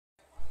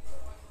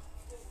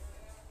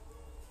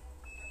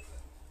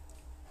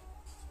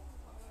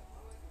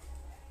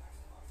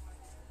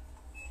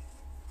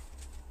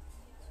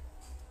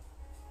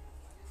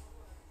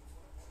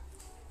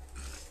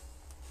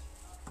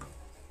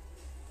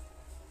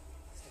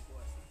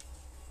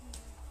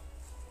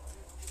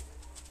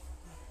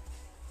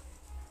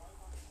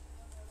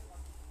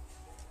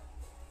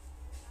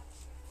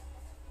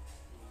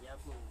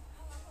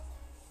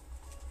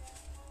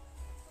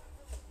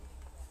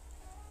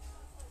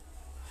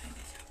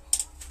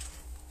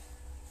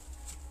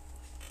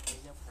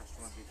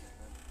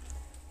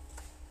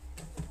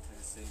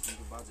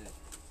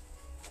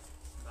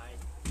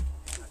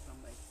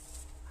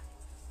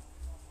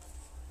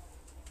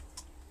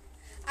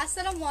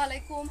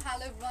Assalamualaikum,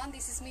 hello everyone,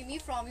 this is Mimi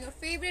from your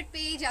favorite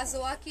page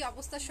Azoa ki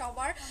অবস্থা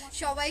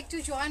সবাই একটু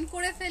join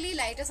করে ফেলি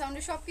লাইট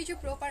সাউন্ডে সবকিছু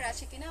প্রপার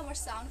আছে কিনা আমার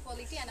সাউন্ড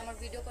কোয়ালিটি এন্ড আমার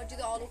ভিডিও কল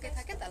যদি অল ওকে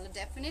থাকে তাহলে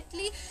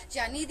ডেফিনেটলি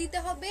জানিয়ে দিতে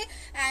হবে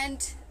এন্ড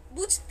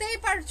বুঝতেই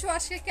পারছো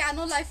আজকে কেন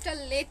লাইফটা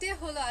লেটে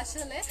হলো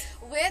আসলে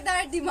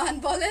ওয়েদার ডিমান্ড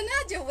বলে না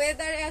যে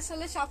ওয়েদারে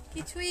আসলে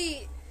সবকিছুই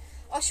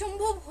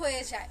অসম্ভব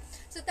হয়ে যায়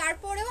তো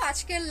তারপরেও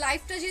আজকের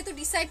লাইভটা যেহেতু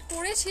ডিসাইড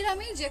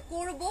করেছিলামই যে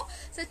করব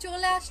সো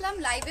চলে আসলাম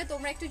লাইভে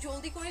তোমরা একটু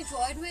জলদি করে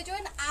জয়েন হয়ে যাও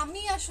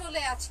আমি আসলে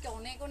আজকে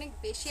অনেক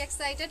বেশি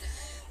এক্সাইটেড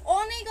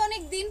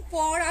অনেক দিন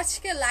পর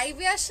আজকে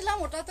লাইভে আসলাম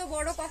ওটা তো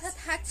বড় কথা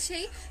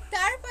থাকছেই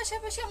তার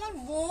পাশাপাশি আমার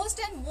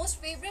মোস্ট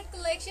ফেভারিট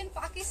কালেকশন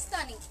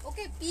পাকিস্তানি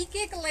ওকে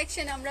পিকে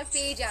কালেকশন আমরা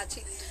পেয়ে যাচ্ছি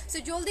সো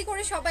জলদি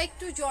করে সবাই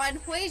একটু জয়েন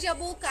হয়ে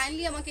যাব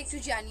কাইন্ডলি আমাকে একটু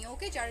জানিও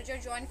ওকে যারা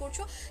জয়েন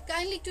করছো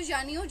কাইন্ডলি একটু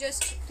জানিও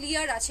জাস্ট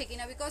ক্লিয়ার আছে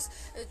কিনা বিকজ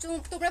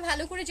তোমরা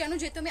ভালো করে জানো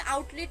যেহেতু আমি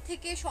আউটলেট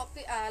থেকে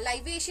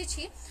লাইভে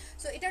এসেছি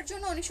সো এটার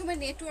জন্য অনেক সময়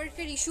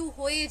নেটওয়ার্কের ইস্যু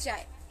হয়ে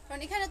যায়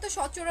কারণ এখানে তো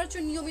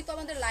সচরাচর নিয়মিত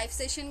আমাদের লাইভ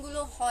সেশনগুলো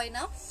হয়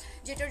না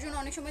যেটার জন্য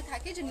অনেক সময়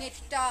থাকে যে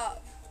নেটটা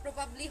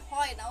প্রবাবলি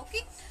হয় না ওকে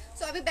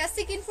সো আমি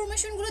বেসিক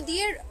ইনফরমেশনগুলো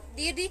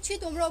দিয়ে দিচ্ছি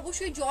তোমরা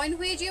অবশ্যই জয়েন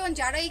হয়ে যেও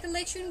যারা এই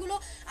কালেকশনগুলো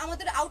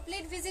আমাদের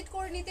আউটলেট ভিজিট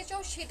করে নিতে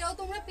চাও সেটাও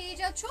তোমরা পেয়ে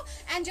যাচ্ছ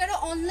অ্যান্ড যারা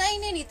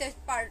অনলাইনে নিতে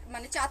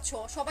মানে চাচ্ছ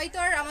সবাই তো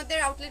আর আমাদের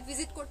আউটলেট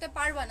ভিজিট করতে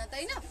পারবা না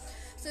তাই না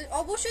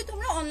অবশ্যই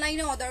তোমরা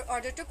অনলাইনে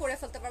অর্ডারটা করে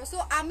ফেলতে পারো সো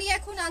আমি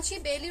এখন আছি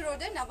বেইলি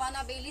রোডে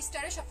নাভানা বেইলি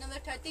স্টারে shop number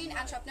 13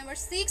 and shop number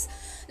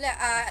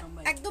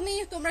 6 একদমই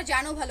তোমরা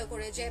জানো ভালো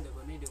করে যে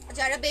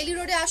যারা বেইলি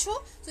রোডে আসো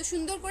তো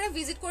সুন্দর করে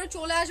ভিজিট করে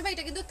চলে আসবে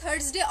এটা কিন্তু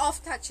থার্সডে অফ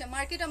থাকছে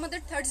মার্কেট আমাদের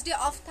থার্সডে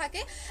অফ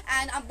থাকে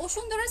এন্ড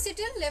বসুন্ধরা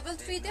সিটি লেভেল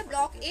 3 তে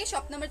ব্লক এ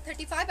শপ নাম্বার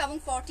 35 এবং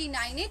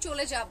 49 এ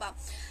চলে যাবা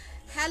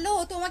হ্যালো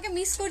তোমাকে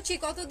মিস করছি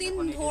কতদিন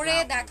ধরে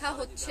দেখা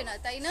হচ্ছে না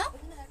তাই না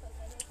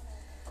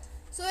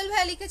সোহেল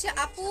ভাই লিখেছে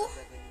আপু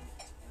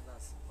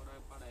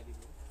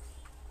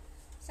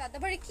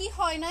সাদাবারে কি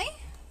হয় নাই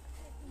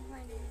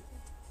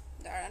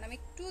দাঁড়ান আমি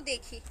একটু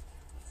দেখি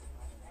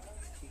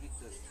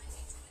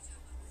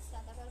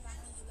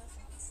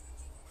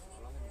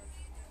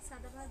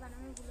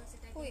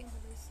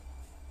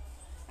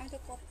আমি তো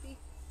কপি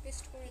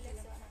পেস্ট করে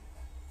দিলাম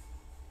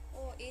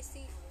ও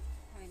এসি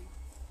হয় না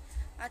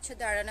আচ্ছা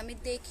দাঁড়ান আমি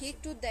দেখি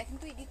একটু দেখেন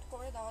তো এডিট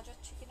করে দেওয়া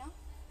যাচ্ছে কিনা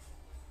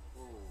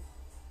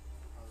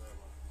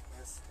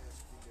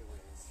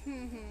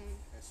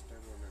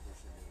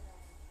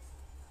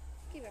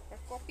কি ব্যাপার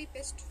কপি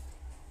পেস্ট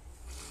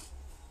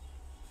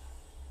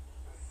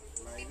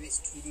লাইভে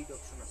এডিট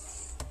অপশন আছে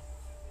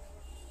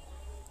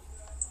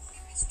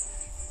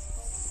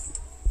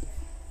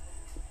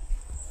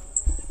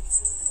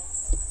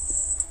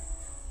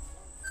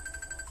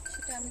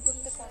সেটা আমি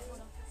করতে পারবো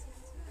না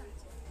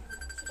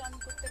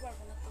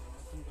তো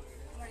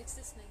আমার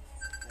অ্যাক্সেস নেই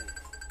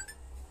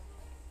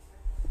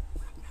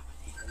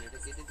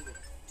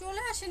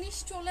চলে আসেনিস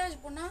চলে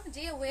আসবো না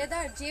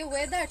যে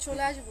ওয়েদার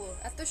চলে আসবো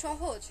এত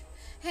সহজ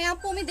হ্যাঁ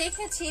আপু আমি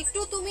দেখেছি একটু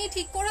তুমি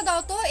ঠিক করে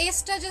দাও তো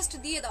এসটা জাস্ট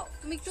দিয়ে দাও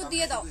তুমি একটু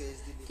দিয়ে দাও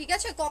ঠিক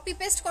আছে কপি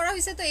পেস্ট করা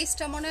হয়েছে তো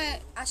এসটা মনে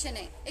আসে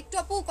নাই একটু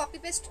আপু কপি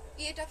পেস্ট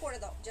এটা করে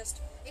দাও জাস্ট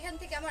এখান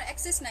থেকে আমার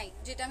অ্যাক্সেস নাই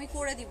যেটা আমি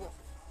করে দিব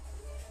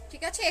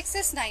ঠিক আছে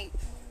অ্যাক্সেস নাই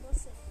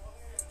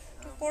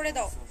একটু করে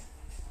দাও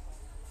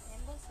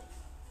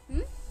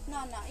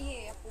না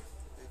আপু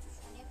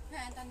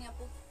হ্যাঁ তানি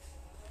আপু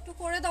একটু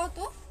করে দাও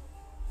তো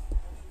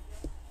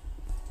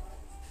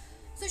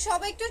তো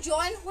সবাই একটু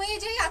জয়েন হয়ে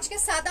যাই আজকে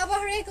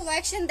সাদাবাহারের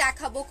কালেকশন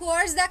দেখাবো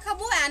কোয়ার্স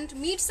দেখাবো এন্ড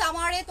মিড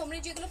সামারে তোমরা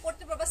যেগুলো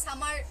পড়তে পারবা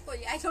summer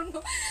I don't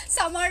know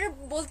summer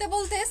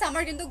বলতে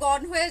সামার কিন্তু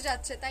গন হয়ে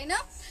যাচ্ছে তাই না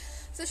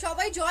সো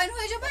সবাই জয়েন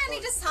হয়ে যাবে এন্ড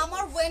এটা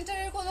সামার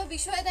উইন্টারের কোনো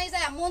বিষয় নাই যে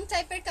এমন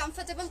টাইপের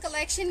কমফোর্টেবল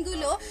কালেকশন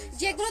গুলো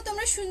যেগুলো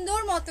তোমরা সুন্দর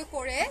মতো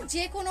করে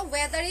যে কোনো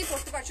ওয়েদারেই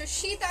পড়তে পারছো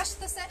শীত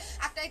আসতেছে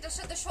একটা এটার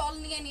সাথে শল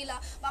নিয়ে নিলা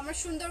বা আমরা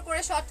সুন্দর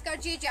করে শর্টকাট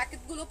যে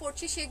জ্যাকেট গুলো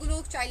পরছি সেগুলো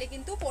চাইলে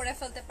কিন্তু পরে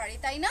ফেলতে পারি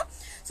তাই না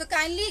সো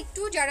কাইন্ডলি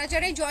একটু যারা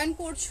জয়েন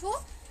করছো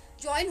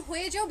জয়েন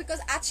হয়ে যাও বিকজ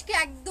আজকে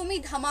একদমই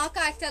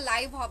ধামাকা একটা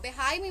লাইভ হবে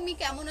হাই মিমি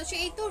কেমন আছো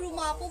এই তো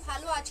রুমা আপু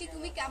ভালো আছি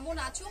তুমি কেমন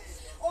আছো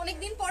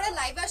অনেকদিন পরে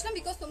লাইভে আসলাম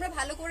বিকজ তোমরা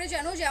ভালো করে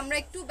জানো যে আমরা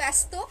একটু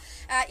ব্যস্ত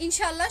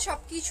ইনশাল্লাহ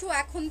সবকিছু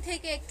এখন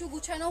থেকে একটু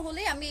গুছানো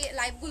হলে আমি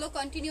লাইভগুলো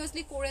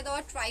কন্টিনিউয়াসলি করে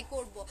দেওয়ার ট্রাই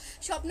করব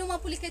স্বপ্নম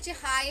আপু লিখেছে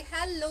হাই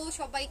হ্যালো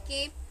সবাইকে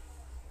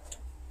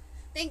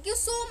থ্যাংক ইউ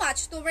সো মাচ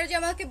তোমরা যে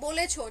আমাকে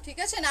বলেছো ঠিক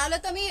আছে নাহলে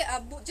তো আমি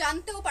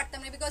জানতেও পারতাম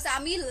না বিকজ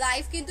আমি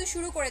লাইভ কিন্তু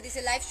শুরু করে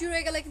দিয়েছি লাইভ শুরু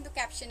হয়ে গেলে কিন্তু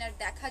ক্যাপশন আর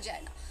দেখা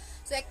যায় না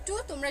সো একটু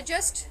তোমরা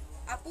জাস্ট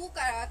আপু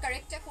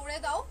কারেক্টটা করে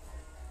দাও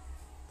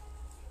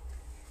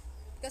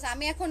বিকজ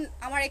আমি এখন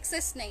আমার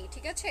অ্যাক্সেস নেই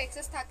ঠিক আছে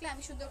অ্যাক্সেস থাকলে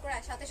আমি সুন্দর করে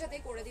সাথে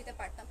করে দিতে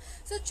পারতাম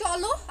সো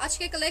চলো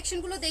আজকে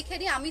কালেকশনগুলো দেখে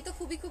নিই আমি তো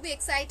খুবই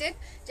এক্সাইটেড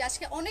যে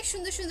আজকে অনেক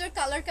সুন্দর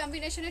কালার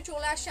কম্বিনেশনে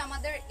চলে আসছে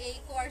আমাদের এই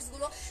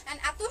কোয়ার্সগুলো এন্ড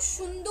এত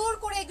সুন্দর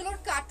করে এগুলোর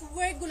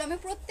কাটওয়ার্কগুলো আমি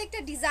প্রত্যেকটা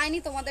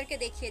ডিজাইনই তোমাদেরকে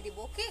দেখিয়ে দিব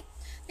ওকে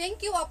থ্যাংক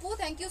ইউ আপু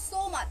থ্যাংক ইউ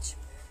সো মাচ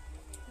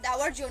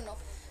দেওয়ার জন্য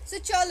সো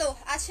চলো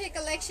আজকে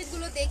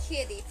কালেকশনগুলো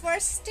দেখিয়ে দিই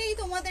ফার্স্টেই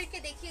তোমাদেরকে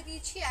দেখিয়ে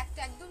দিয়েছি একটা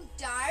একদম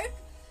ডার্ক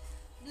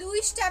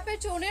ব্লুইশ টাইপের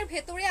টোনের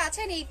ভেতরে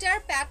আছেন। এইটার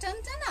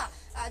প্যাটার্নটা না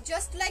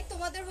জাস্ট লাইক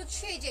তোমাদের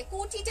হচ্ছে এই যে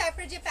কোটি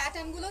টাইপের যে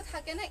প্যাটার্নগুলো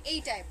থাকে না এই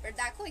টাইপের।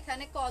 দেখো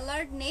এখানে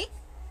কলার নেক,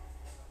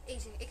 এই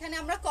যে এখানে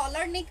আমরা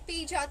কলার নেক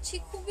পেয়ে যাচ্ছি,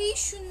 খুবই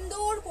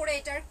সুন্দর করে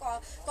এটার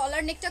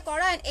কলার নেকটা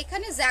করা। এন্ড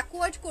এখানে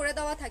জ্যাকওয়ার্ড করে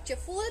দেওয়া থাকছে,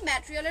 ফুল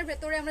ম্যাটেরিয়ালের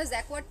ভেতরে আমরা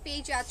জ্যাকওয়ার্ড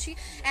পেয়ে যাচ্ছি।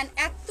 এন্ড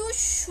এত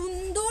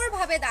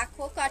সুন্দরভাবে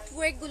দেখো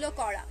কাটওয়ার্ক গুলো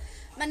করা,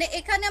 মানে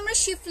এখানে আমরা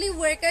শিফলি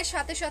ওয়ার্কের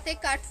সাথে সাথে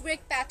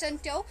কাটওয়ার্ক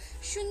প্যাটার্নটাও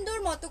সুন্দর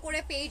মতো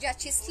করে পেয়ে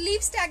যাচ্ছি।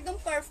 স্লিভসটা একদম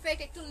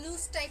পারফেক্ট, একটু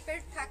লুজ টাইপের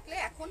থাকলে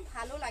এখন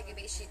ভালো লাগে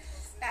বেশি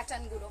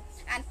প্যাটার্নগুলো।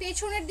 অ্যান্ড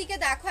পেছনের দিকে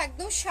দেখো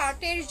একদম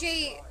শার্টের যে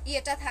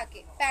ইয়েটা থাকে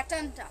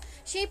প্যাটার্নটা,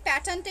 সেই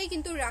প্যাটার্নটাই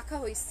কিন্তু রাখা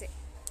হয়েছে।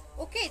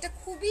 ওকে, এটা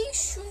খুবই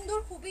সুন্দর,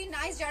 খুবই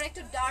নাইস যারা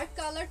একটু ডার্ক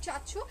কালার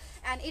চাচ্ছ।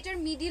 অ্যান্ড এটার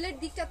মিডিলের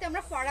দিকটাতে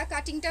আমরা ফাড়া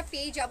কাটিংটা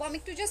পেয়ে যাবো। আমি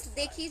একটু জাস্ট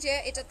দেখি যে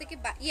এটা থেকে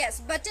ইয়েস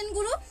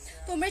বাটনগুলো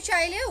তোমরা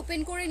চাইলে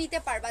ওপেন করে নিতে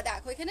পারবা।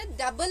 দেখো এখানে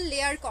ডাবল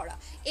লেয়ার করা,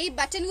 এই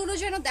বাটনগুলো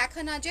যেন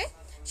দেখা না যায়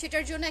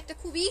সেটার জন্য একটা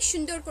খুবই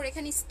সুন্দর করে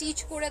এখানে স্টিচ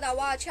করে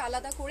দেওয়া আছে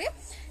আলাদা করে।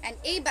 অ্যান্ড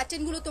এই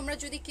বাটনগুলো তোমরা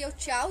যদি কেউ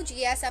চাও যে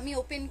ইয়াস আমি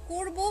ওপেন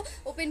করব,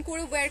 ওপেন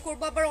করে ওয়্যার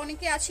করবো, আবার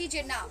অনেকে আছি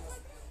যে না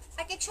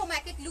এক এক সময়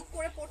এক এক লুক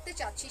করে পড়তে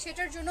চাচ্ছি,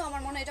 সেটার জন্য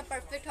আমার মনে হয় এটা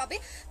পারফেক্ট হবে।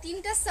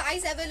 তিনটা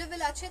সাইজ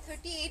অ্যাভেলেবেল আছে,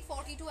 38,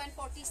 42 অ্যান্ড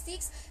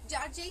 46।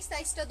 যার যেই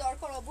সাইজটা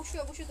দরকার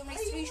অবশ্যই তোমরা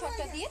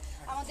স্ক্রিনশটটা দিয়ে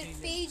আমাদের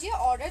পেজে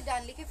অর্ডার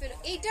ডান লিখে ফেলো।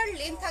 এইটার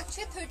লেন্থ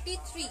থাকছে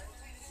 33।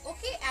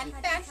 ওকে, অ্যান্ড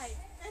প্যান্ট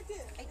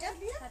এটা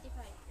 35।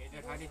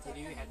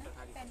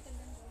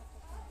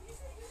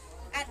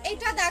 আর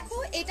এটা দেখো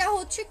এটা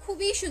হচ্ছে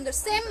খুবই সুন্দর,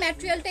 সেম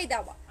ম্যাটেরিয়ালটাই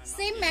দেওয়া,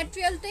 সেম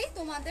ম্যাটেরিয়ালটাই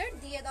তোমাদের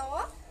দিয়ে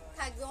দেওয়া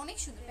থাকবে, অনেক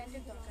সুন্দর।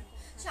 প্যান্টের দরকার,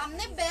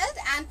 সামনে বেল্ট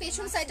এন্ড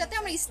পেছন সাইডটাতে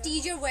আমরা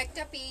স্টিচের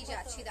ওয়ার্কটা পেয়ে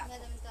যাচ্ছি। দেখো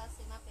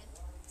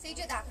সেই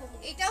যে দেখো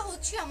এটা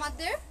হচ্ছে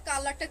আমাদের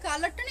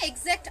কালারটা না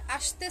এক্সাক্ট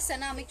আসতেছে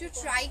না, আমি একটু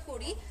ট্রাই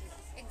করি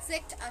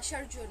এক্সাক্ট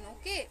আসার জন্য।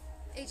 ওকে,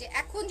 এই যে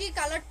এখন যে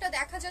কালারটা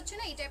দেখা যাচ্ছে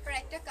না এই টাইপের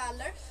একটা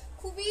কালার,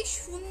 খুবই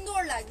সুন্দর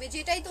লাগবে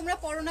যেটাই তোমরা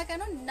পরো না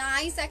কেন,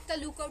 নাইস একটা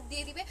লুক আউট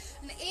দিয়ে দিবে।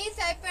 এই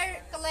টাইপের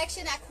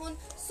কালেকশন এখন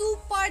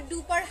সুপার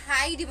ডুপার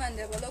হাই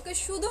ডিমান্ডেবল। ওকে,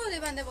 শুধু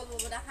ডিমান্ডেবল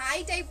বলবো না, হাই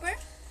টাইপের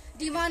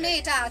ডিমান্ডে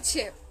এটা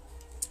আছে।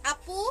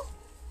 আপু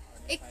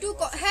একটু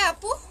হ্যাঁ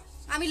আপু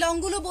আমি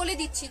লংগুলো বলে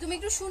দিচ্ছি, তুমি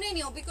একটু শুনে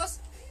নিও, বিকজ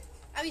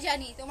আমি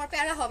জানি তোমার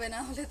প্যারা হবে না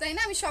হলে, তাই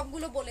না? আমি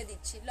সবগুলো বলে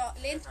দিচ্ছি,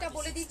 লেন্থটা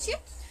বলে দিচ্ছি।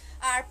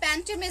 আর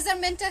প্যান্টের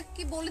মেজারমেন্টটা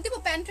কি বলে দিব?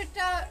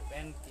 প্যান্টেরটা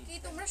কি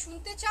তোমরা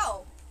শুনতে চাও?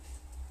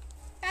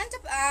 প্যান্টটা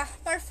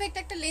পারফেক্ট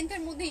একটা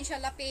লেন্থের মধ্যে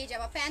ইনশাল্লাহ পেয়ে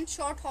যাবা, প্যান্ট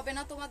শর্ট হবে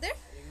না তোমাদের।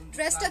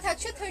 ড্রেসটা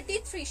থাকছে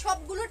 33,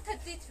 সবগুলোর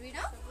 33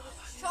 না,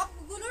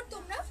 সবগুলোর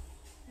তোমরা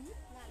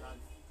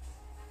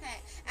হ্যাঁ।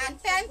 এন্ড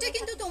প্যান্টটা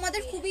কিন্তু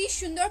তোমাদের খুবই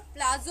সুন্দর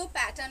প্লাজো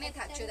প্যাটার্নে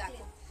থাকছে।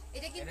 দেখো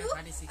এটা কিন্তু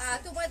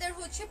তোমাদের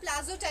হচ্ছে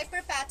প্লাজো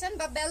টাইপের প্যাটার্ন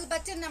বা বেল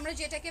বাটন আমরা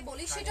যেটাকে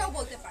বলি সেটাও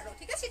বলতে পারো,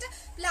 ঠিক আছে? এটা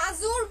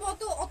প্লাজোর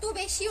মতো অত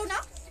বেশিও না,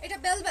 এটা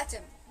বেল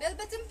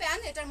বাটন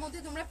প্যান্ট, এটার মধ্যে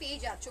তোমরা পেয়ে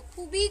যাচ্ছ,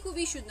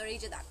 খুবই সুন্দর। এই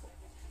যে দেখো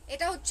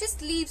এটা হচ্ছে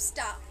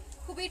স্লিভসটা,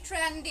 খুবই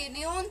ট্রেন্ডি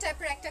নিয়ন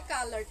টাইপের একটা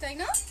কালার, তাই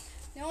না?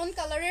 নিয়ন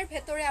কালারের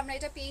ভেতরে আমরা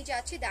এটা পেয়ে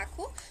যাচ্ছি।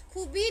 দেখো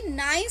খুবই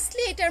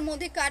নাইসলি এটার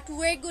মধ্যে কাট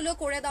ওয়ার্ক গুলো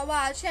করে দেওয়া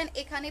আছে।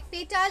 এখানে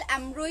পেটাল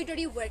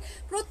এমব্রয়ডারি ওয়ার্ক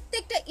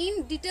প্রত্যেকটা ইন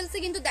ডিটেলসে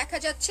কিন্তু দেখা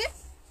যাচ্ছে।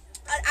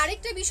 আর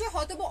আরেকটা বিষয়,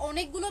 হয়তো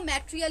অনেকগুলো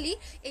ম্যাটেরিয়ালই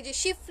এই যে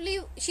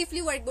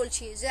শিফলি ওয়ার্ক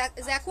বলছি,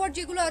 জ্যাকওয়ার্ড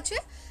যেগুলো আছে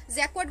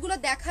জ্যাকওয়ার্ড গুলো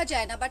দেখা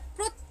যায় না, বাট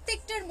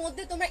প্রত্যেকটার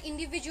মধ্যে তোমরা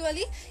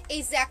ইন্ডিভিজুয়ালি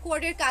এই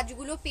জ্যাকওয়ার্ডের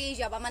কাজগুলো পেয়ে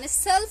যাবা, মানে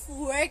সেলফ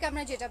ওয়ার্ক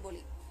আমরা যেটা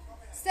বলি,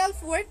 সেলফ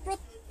ওয়ার্ক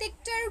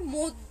প্রত্যেকটার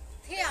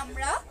মধ্যে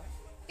আমরা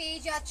পেয়ে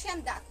যাচ্ছি।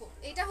 আমি দেখো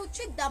এটা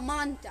হচ্ছে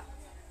দামানটা,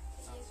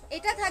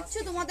 এটা থাকছে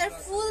তোমাদের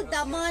ফুল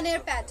দামানের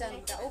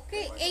প্যাটার্নটা। ওকে,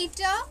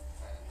 এইটা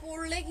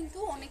পরলে কিন্তু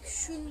অনেক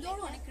সুন্দর,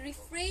 অনেক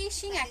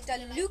রিফ্রেশিং একটা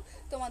লুক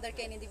তোমাদেরকে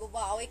এনে দিব।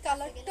 ওয়াও, এই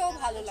কালারটাও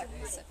ভালো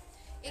লাগতেছে,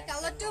 এই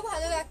কালারটাও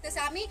ভালো লাগতেছে।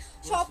 আমি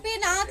শপে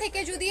না থেকে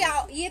যদি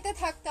ইয়েতে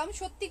থাকতাম,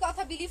 সত্যি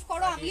কথা বিলিভ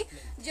করো, আমি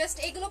জাস্ট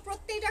এগুলো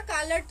প্রত্যেকটা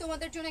কালার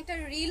তোমাদের জন্য একটা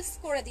রিলস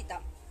করে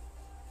দিতাম,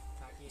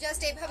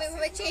 জাস্ট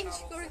এইভাবে চেঞ্জ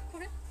করে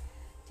করে,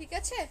 ঠিক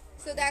আছে?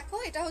 তো দেখো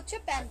এটা হচ্ছে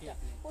প্যান্টটা,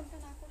 কোনটা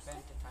না করছে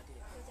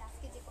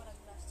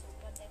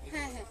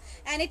হ্যাঁ,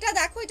 এন্ড এটা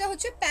দেখো এটা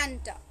হচ্ছে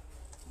প্যান্টটা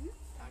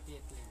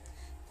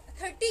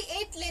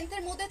 38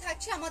 লেন্থের মধ্যে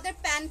থাকছে আমাদের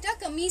প্যান্টটা।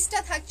 কামিজটা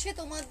থাকছে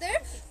তোমাদের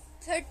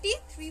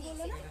 33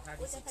 বলো না,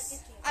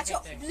 আচ্ছা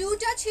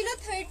ব্লুটা ছিল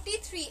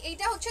 33,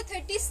 এটা হচ্ছে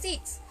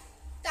 36।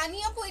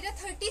 তানিয়া আপু এটা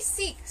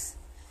 36।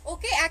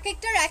 ওকে, এক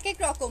একটার এক এক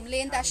রকম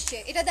লেন্থ আসছে।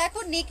 এটা দেখো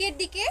নেকের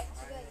দিকে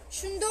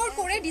সুন্দর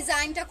করে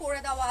ডিজাইনটা করে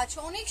দেওয়া আছে,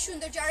 অনেক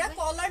সুন্দর। যারা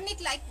কলার নেক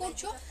লাইক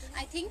করছো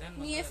আই থিঙ্ক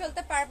নিয়ে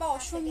ফেলতে পারবা,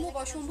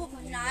 অসম্ভব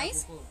নাইস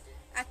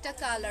একটা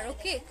কালার।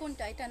 ওকে,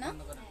 কোনটা এটা না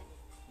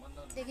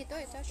দেখি তো,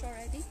 এটা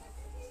সরাই দিই,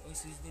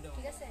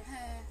 ঠিক আছে?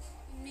 হ্যাঁ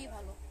এমনি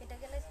ভালো, এটা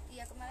গেলে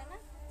ইয়া মানে না।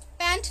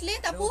 প্যান্ট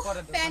লেন্থ আপু,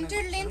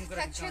 প্যান্টের লেন্থ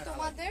থাকছে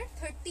তোমাদের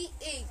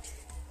 38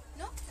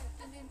 নো,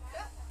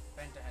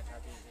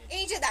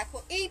 এই যে দেখো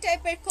এই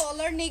টাইপের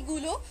কলার নেক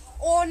গুলো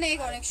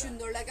অনেক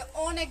সুন্দর লাগে,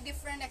 অনেক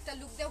ডিফারেন্ট একটা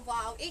লুক দেয়।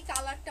 ওয়াও, এই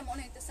কালারটা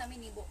মনে হইতেছে আমি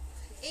নিব,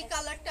 এই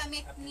কালারটা আমি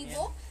নিব,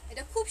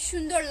 এটা খুব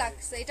সুন্দর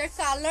লাগছে। এটার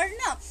কালার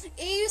না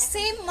এই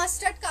সেম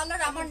মাস্টার্ড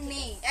কালার আমার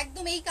নেই,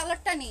 একদম এই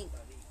কালারটা নেই।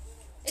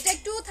 এটা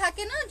একটু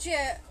থাকে না যে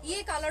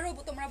ইয়ে কালারও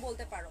তোমরা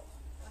বলতে পারো,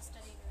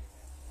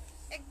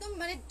 একদম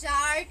মানে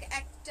ডার্ক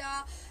একটা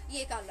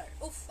ইয়ে কালার।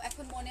 উফ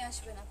এখন মনে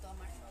আসবে না তো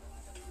আমার।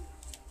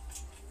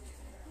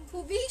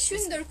 খুবই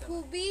সুন্দর,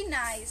 খুবই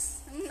নাইস।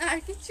 আর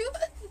কিছু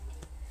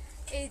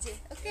এই যে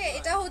ওকে,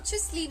 এটা হচ্ছে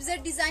স্লিভস এর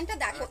ডিজাইনটা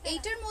দেখো।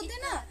 এইটার মধ্যে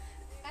না,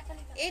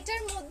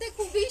 এটার মধ্যে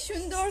খুবই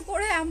সুন্দর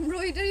করে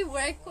এমব্রয়ডারি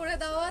ওয়ার্ক করে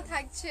দেওয়া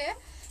থাকছে,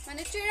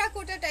 মানে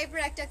টেরাকোটা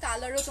টাইপের একটা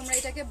কালারও তোমরা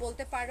এটাকে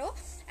বলতে পারো।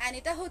 এন্ড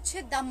এটা হচ্ছে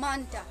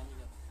দামানটা।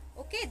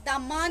 ওকে,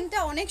 দামানটা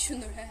অনেক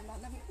সুন্দর। হ্যাঁ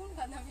বাদামি, কোন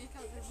বাদামি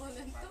কালার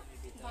বলেন তো,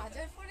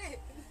 বাজার পরে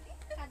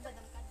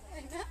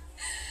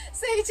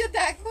সেই যে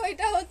দেখো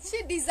এটা হচ্ছে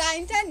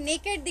ডিজাইনটা।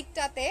 নেকের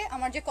দিকটাতে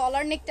আমার যে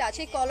কলার নেকটা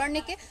আছে, কলার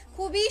নেকে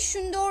খুবই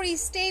সুন্দর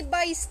স্টেপ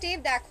বাই স্টেপ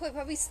দেখো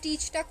এভাবে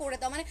স্টিচটা করে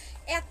দাও, মানে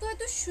এত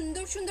এত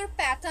সুন্দর সুন্দর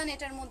প্যাটার্ন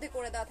এটার মধ্যে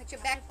করে দেওয়া থাকছে।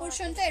 ব্যাক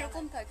পোর্শনটা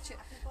এরকম থাকছে।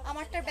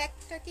 আমারটার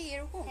ব্যাকটা কি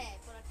এরকম?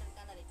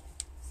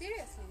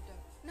 সিরিয়াসলি এটা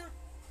না,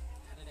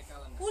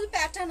 ফুল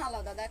প্যাটার্ন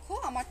আলাদা। দেখো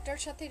আমারটার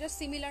সাথে এটা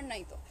সিমিলার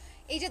নাই তো।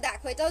 এই যে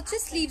দেখো এটা হচ্ছে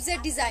স্লিভস এর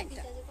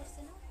ডিজাইনটা,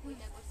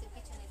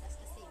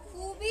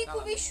 খুবই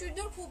খুবই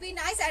সুন্দর, খুবই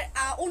নাইস। আর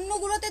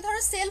অন্যগুলোতে ধরো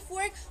সেলফ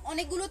ওয়ার্ক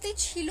অনেকগুলোতেই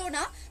ছিল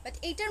না, বাট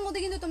এইটার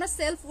মধ্যে কিন্তু তোমরা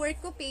সেলফ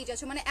ওয়ার্কও পেয়ে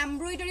যাচ্ছ, মানে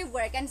এমব্রয়ডারি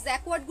ওয়ার্ক। অ্যান্ড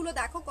জ্যাকওয়ার্ড গুলো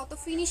দেখো কত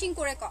ফিনিশিং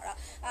করে করা।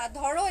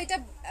 ধরো এটা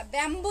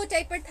ব্যাম্বো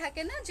টাইপের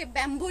থাকে না, যে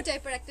ব্যাম্বো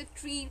টাইপের একটা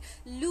ট্রি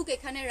লুক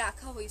এখানে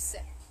রাখা হয়েছে।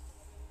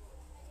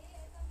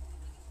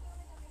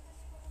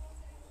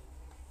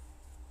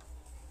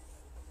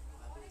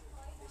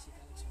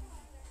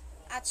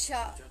 আচ্ছা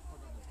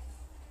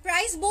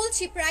প্রাইস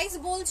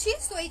বলছি।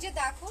 সো এই যে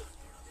দেখো,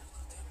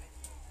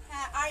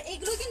 হ্যাঁ, আর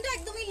এগুলো কিন্তু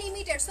একদমই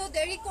লিমিটেড, সো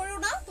দেরি করো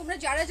না। তোমরা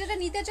যারা যারা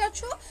নিতে চাচ্ছ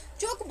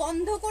চোখ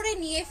বন্ধ করে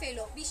নিয়ে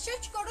ফেলো।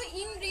 বিশ্বাস করো,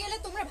 ইন রিয়েলে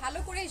তোমরা ভালো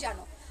করেই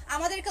জানো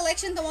আমাদের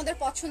কালেকশন তোমাদের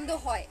পছন্দ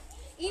হয়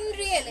ইন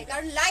রিয়েলে,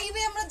 কারণ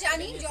লাইভে আমরা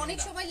জানি যে অনেক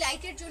সময়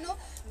লাইটের জন্য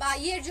বা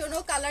ইয়ের জন্য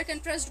কালার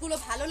কন্ট্রাস্ট গুলো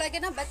ভালো লাগে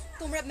না, বাট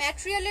তোমরা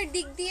ম্যাটেরিয়ালের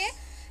দিক দিয়ে,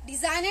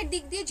 ডিজাইনের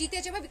দিক দিয়ে জিতে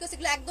যাবে, বিকজ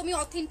এগুলো একদমই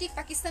অথেন্টিক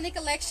পাকিস্তানি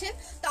কালেকশন।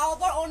 তাও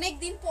আবার অনেক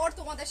দিন পর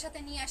তোমাদের সাথে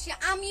নিয়ে আসি।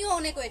 আমিও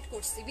অনেক ওয়েট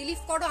করছি, বিলিভ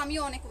করো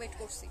আমিও অনেক ওয়েট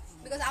করছি,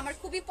 বিকজ আমার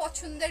খুবই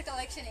পছন্দের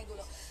কালেকশন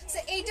এগুলো। সো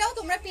এইটাও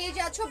তোমরা পেয়ে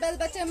যাচ্ছ বেল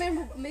বটমের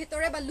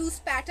ভেতরে বা লুজ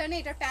প্যাটার্নে,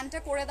 এটার প্যান্টটা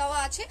করে দেওয়া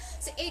আছে।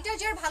 সো এইটা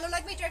যার ভালো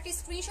লাগবে এটার একটা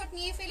স্ক্রিনশট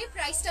নিয়ে ফেলি।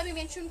 প্রাইসটা আমি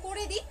মেনশন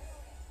করে দিই।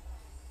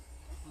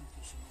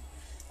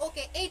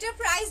 ওকে, এইটার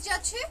প্রাইস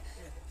যাচ্ছে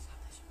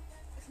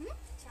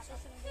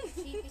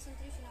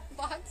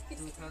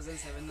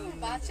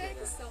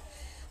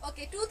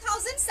ওকে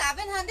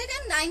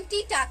 2790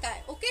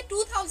 টাকায়। ওকে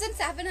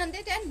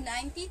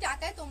 2790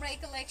 টাকায় তোমরা এই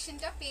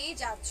কালেকশনটা পেয়ে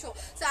যাচ্ছ।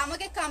 তো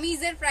আমাকে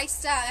কামিজের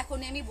প্রাইসটা এখন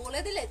আমি বলে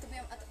দিলে তুমি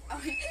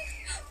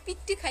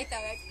পিট্টি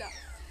খাইতাম একটা।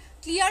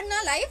 ক্লিয়ার না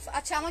লাইভ?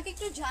 আচ্ছা আমাকে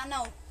একটু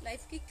জানাও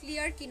লাইভ কি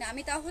ক্লিয়ার কিনা,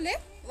 আমি তাহলে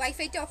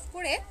ওয়াইফাইটা অফ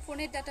করে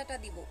ফোনের ডাটাটা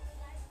দিব।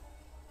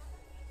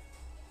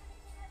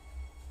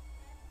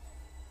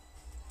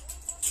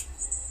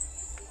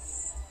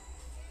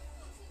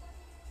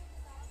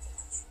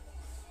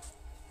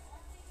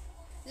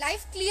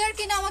 লাইভ ক্লিয়ার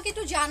কিনা আমাকে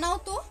একটু জানাও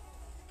তো,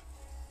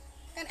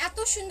 কারণ এত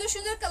সুন্দর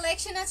সুন্দর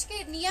কালেকশন আজকে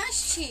নিয়ে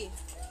আসছি,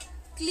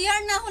 ক্লিয়ার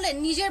না হলে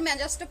নিজের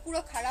মেজাজটা পুরো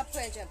খারাপ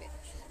হয়ে যাবে।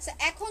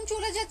 এখন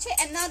চলে যাচ্ছে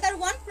অ্যানাদার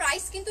ওয়ান।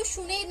 প্রাইস কিন্তু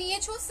শুনেই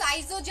নিয়েছো,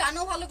 সাইজও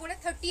জানো ভালো করে,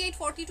 38,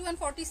 42 and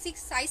 46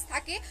 সাইজ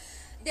থাকে।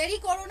 দেরি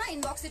করো না,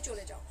 ইনবক্সে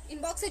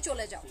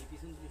চলে যাও।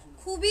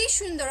 খুবই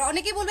সুন্দর।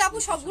 অনেকে বলবে আপু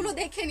সবগুলো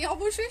দেখে নি,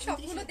 অবশ্যই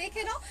সবগুলো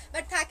দেখে নাও,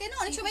 বাট থাকে না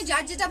অনেক সময়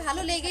যার যেটা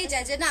ভালো লেগেই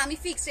যায় যে না আমি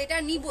ফিক্স এটা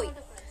নিবই,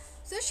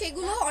 তো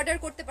সেগুলো অর্ডার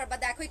করতে পারবা।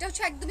 দেখো এটা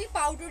হচ্ছে একদমই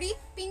পাউডারি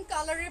পিঙ্ক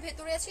কালারের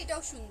ভেতরে আছে,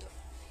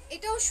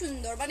 এটাও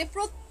সুন্দর, মানে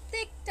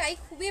প্রত্যেকটাই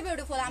খুবই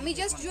বিউটিফুল। আমি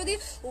জাস্ট যদি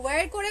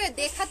ওয়্যার করে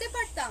দেখাতে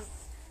পারতাম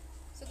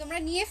তো তোমরা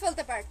নিয়ে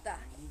ফেলতে পারতা।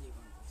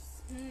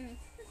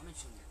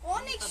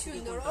 অনেক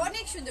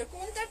সুন্দর,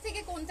 কোনটার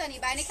থেকে কোনটা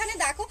নিবা। এখানে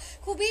দেখো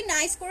খুবই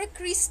নাইস করে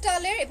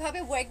ক্রিস্টালের এভাবে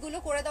ওয়ার্ক গুলো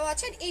করে দেওয়া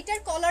আছে। এইটার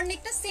কলার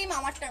নেকটা সেম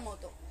আমারটার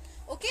মতো।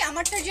 ওকে,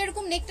 আমারটার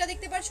যেরকম নেকটা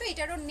দেখতে পাচ্ছ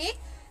এটারও নেক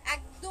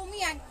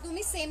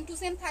একদমই সেম টু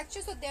সেম থাকছে।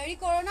 সো দেরি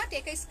করো না,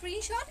 take a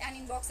screenshot and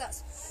inbox us.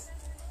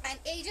 And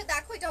এই যে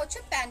দেখো এটা হচ্ছে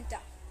প্যান্টটা।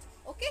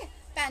 ওকে,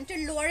 প্যান্টের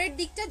লোয়ারের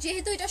দিকটা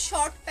যেহেতু এটা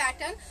শর্ট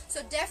প্যাটার্ন, সো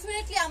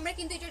ডেফিনেটলি আমরা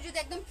কিন্তু এটা যদি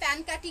একদম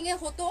প্যান্ট কাটিং এ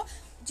হতো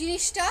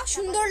জিনিসটা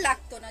সুন্দর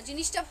লাগতো না,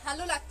 জিনিসটা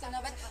ভালো লাগতো না,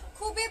 বাট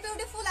খুবই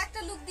বিউটিফুল একটা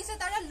লুক দিছে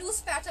তারা লুজ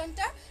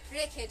প্যাটার্নটা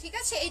রেখে। ঠিক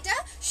আছে, এটা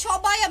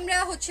সবাই আমরা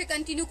হচ্ছে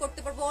কন্টিনিউ করতে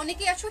পারবো।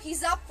 অনেকেই আছো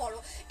হিজাব পরো,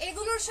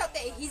 এগুলোর সাথে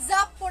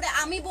হিজাব পরে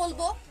আমি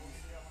বলবো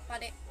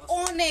মানে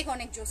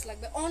অনেক জোস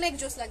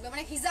লাগবে,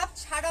 মানে হিজাব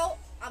ছাড়াও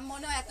আমার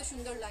মনে হয় এত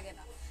সুন্দর লাগে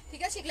না।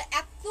 ঠিক আছে, এগুলো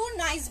এত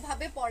নাইস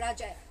ভাবে পরা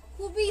যায়,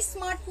 খুবই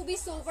স্মার্ট, খুবই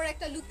সোভার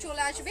একটা লুক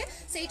চলে আসবে।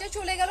 সেইটা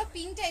চলে গেল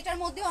পিঙ্কটা। এটার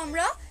মধ্যেও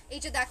আমরা এই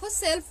যে দেখো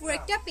সেলফ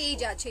ওয়ার্কটা পেয়ে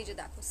যাচ্ছে, এই যে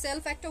দেখো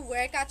সেলফ একটা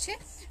ওয়ার্ক আছে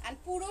এন্ড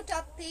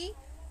পুরোটাতেই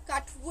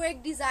কাট ওয়ার্ক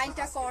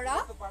ডিজাইনটা করা।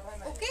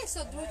 ওকে, সো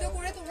দ্রুত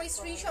করে তোমরা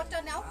স্ক্রিনশটটা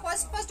নাও,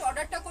 ফার্স্ট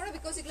অর্ডারটা করো,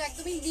 বিকজ এগুলো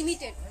একদমই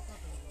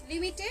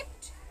লিমিটেড।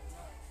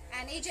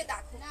 এন্ড এই যে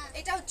দেখো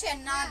এটা হচ্ছে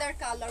another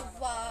কালার,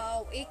 ওয়াও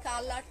এই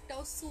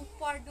কালারটাও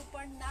সুপার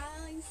ডুপার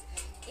নাইস।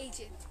 এই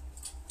যে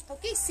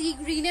ওকে সি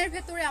গ্রিনের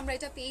ভেতরে আমরা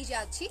এটা পেয়ে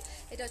যাচ্ছি।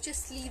 এটা হচ্ছে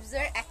স্লিভস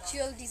এর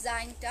অ্যাকচুয়াল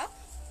ডিজাইনটা।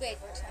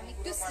 ওয়েট আমি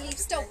একটু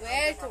স্লিভসটা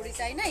ওয়্যার করি,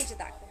 তাই না? এই যে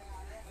দেখো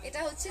এটা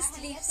হচ্ছে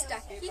স্লিভসটা,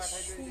 কি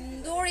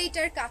সুন্দর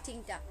এটার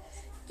কাটিংটা,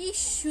 কি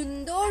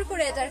সুন্দর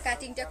করে এটার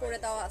কাটিংটা করে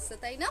দেওয়া আছে,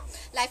 তাই না?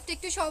 লাইভটা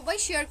একটু সবাই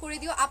শেয়ার করে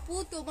দিও। আপু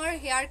তোমার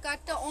হেয়ার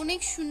কাটটা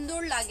অনেক সুন্দর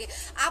লাগে।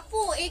 আপু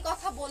এই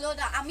কথা বলো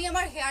না, আমি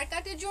আমার হেয়ার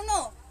কাটের জন্য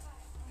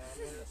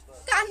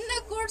কান্না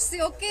করছি,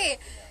 ওকে?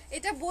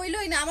 এটা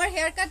বইলই না, আমার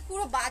হেয়ার কাট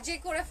পুরো বাজে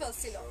করে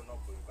ফেলছিল।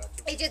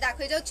 এই যে দেখো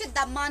এটা হচ্ছে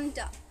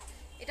দামানটা,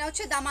 এটা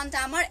হচ্ছে দামানটা।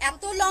 আমার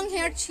এত লং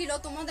হেয়ার ছিল,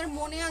 তোমাদের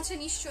মনে আছে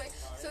নিশ্চয়ই,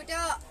 তো এটা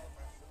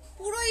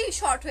পুরোই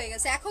শর্ট হয়ে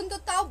গেছে। এখন তো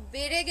তাও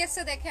বেড়ে গেছে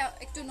দেখে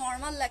একটু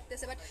নর্মাল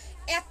লাগতেছে, বাট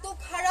এত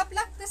খারাপ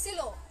লাগতেছিল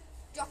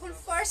যখন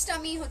ফার্স্ট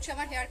আমি হচ্ছে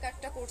আমার হেয়ার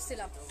কাটটা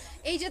করছিলাম।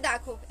 এই যে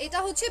দেখো এটা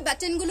হচ্ছে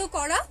বাটনগুলো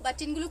করা,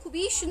 বাটনগুলো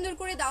খুবই সুন্দর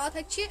করে দেওয়া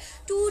থাকছে,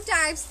 2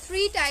 টাইপস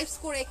 3 টাইপস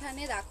করে।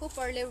 এখানে দেখো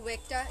পার্লের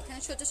ওয়েকটা, এখানে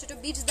ছোট ছোট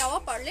বিটস দেওয়া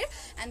পার্লের,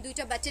 এন্ড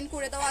 2টা বাটন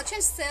করে দেওয়া আছে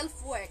সেলফ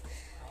ওয়েক।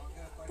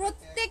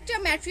 প্রত্যেকটা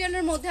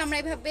ম্যাটেরিয়ালের মধ্যে আমরা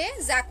এভাবে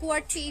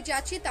জ্যাকওয়ার্ড পেজ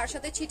আছে, তার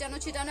সাথে ছিটানো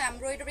ছিটানো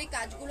এমব্রয়ডারি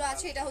কাজগুলো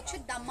আছে। এটা হচ্ছে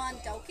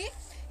দামানটা, ওকে?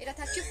 এটা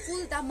থাকছে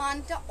ফুল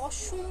দামানটা,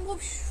 অসম্ভব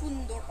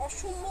সুন্দর,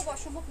 অসম্ভব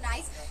অসম্ভব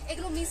নাইস।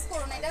 এগুলো মিস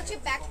করো না। এটা হচ্ছে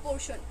ব্যাক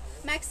পোর্শন,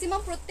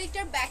 ম্যাক্সিমাম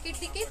প্রত্যেকটার ব্যাকের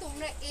দিকে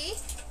তোমরা এই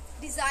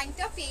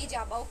ডিজাইনটা পেয়ে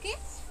যাবা, ওকে?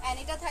 এন্ড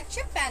এটা থাকছে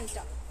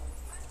প্যান্টটা,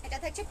 এটা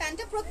থাকছে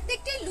প্যান্টটা,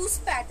 প্রত্যেকটাই লুজ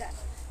প্যাটার্ন,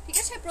 ঠিক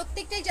আছে?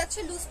 প্রত্যেকটাই যাচ্ছে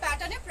লুজ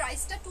প্যাটার্নে।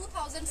 প্রাইসটা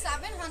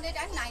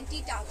 2790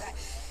 টাকায়।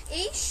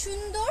 এই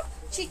সুন্দর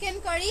চিকেন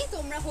কারি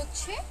তোমরা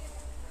হচ্ছে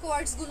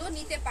কোয়ার্ডস গুলো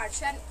নিতে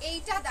পারছো। এন্ড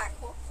এইটা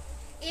দেখো,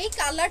 এই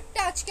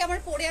কালারটা আজকে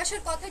আমার পরে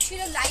আসার কথা ছিল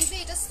লাইভে,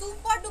 এটা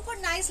সুপার ডুপার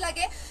নাইস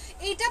লাগে।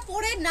 এইটা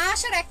পরে না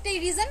আসার একটাই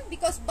রিজন,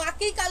 বিকজ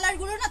বাকি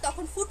কালারগুলো না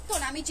তখন ফুটতো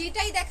না, আমি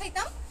যেটাই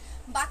দেখাইতাম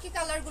বাকি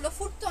কালারগুলো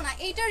ফুটতো না,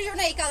 এইটার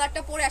জন্য এই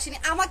কালারটা পরে আসেনি।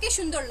 আমাকে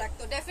সুন্দর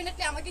লাগতো,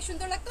 ডেফিনেটলি আমাকে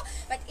সুন্দর লাগতো,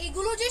 বাট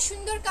এগুলো যে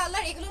সুন্দর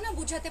কালার এগুলো না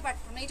বুঝাতে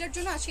পারতাম না, এটার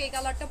জন্য আজকে এই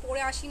কালারটা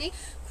পরে আসিনি।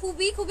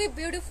 খুবই খুবই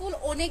বিউটিফুল,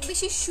 অনেক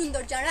বেশি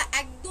সুন্দর। যারা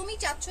একদমই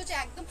চাচ্ছ যে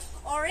একদম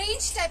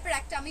অরেঞ্জ টাইপের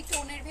একটা আমি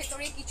টোনের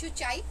ভেতরে কিছু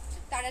চাই,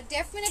 তারা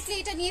ডেফিনেটলি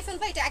এটা নিয়ে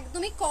ফেলবা। এটা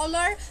একদমই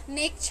কলার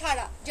নেক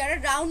ছাড়া, যারা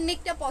রাউন্ড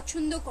নেকটা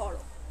পছন্দ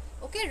করো,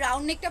 ওকে?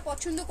 রাউন্ড নেকটা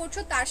পছন্দ করছো,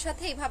 তার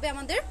সাথে এভাবে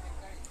আমাদের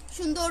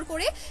সুন্দর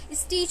করে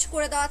স্টিচ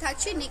করে দেওয়া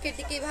থাকছে, নেকের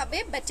দিকে এভাবে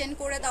বাটন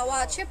করে দেওয়া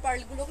আছে,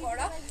 পার্লগুলো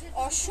করা,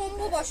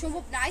 অসম্ভব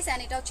অসম্ভব নাইস।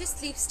 এন্ড এটা হচ্ছে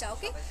স্লিভসটা,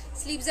 ওকে?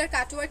 স্লিভসের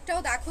কাটওয়ার্কটাও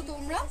দেখো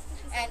তোমরা।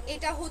 এন্ড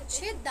এটা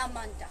হচ্ছে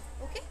দামানটা,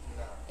 ওকে?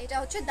 এটা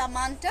হচ্ছে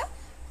দামানটা,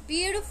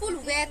 বিউটিফুল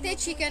ওয়েতে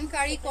চিকেন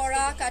কারি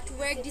করা,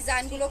 কাটওয়ার্ক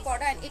ডিজাইনগুলো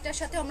করা। এন্ড এটার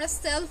সাথে আমরা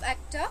সেলফ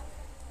একটা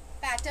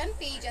প্যাটার্ন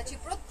পেয়ে যাচ্ছি,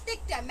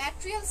 প্রত্যেকটা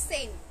ম্যাটেরিয়াল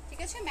সেম, ঠিক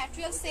আছে?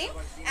 Material same.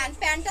 এন্ড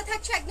প্যান্টটা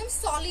থাকছে একদম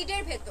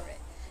সলিডের ভেতরে,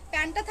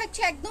 প্যান্টটা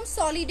থাকছে একদম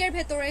সলিডের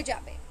ভেতরে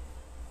যাবে,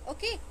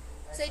 ওকে?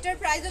 সো এটার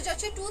প্রাইস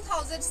হচ্ছে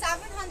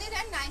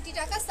 2790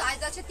 টাকা। সাইজ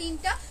আছে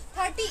 3টা,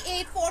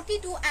 38,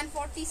 42 এন্ড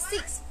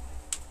 46।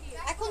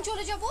 এখন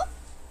চলে যাব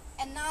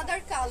another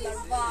কালার।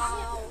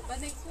 ওয়াও,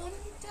 মানে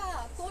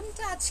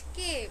কোনটা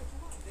আজকে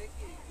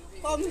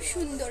কম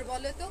সুন্দর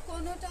বলো তো?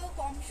 কোনোটাও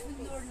কম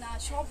সুন্দর না,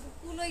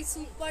 সবগুলোই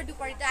সুপার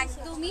ডুপার। এটা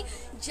একদমই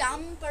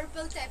জাম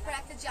পার্পল টাইপের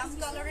একটা জাম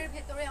কালারের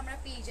ভেতরে আমরা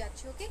পেয়ে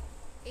যাচ্ছি, ওকে?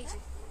 এই যে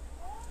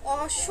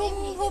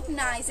অসম্ভব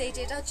নাইস। এই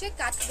যে এটা হচ্ছে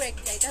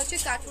কাটওয়ার্কটা, এটা হচ্ছে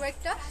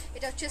কাটওয়ার্কটা,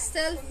 এটা হচ্ছে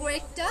সেলফ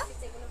ওয়ার্কটা,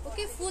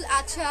 ওকে? ফুল।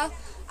 আচ্ছা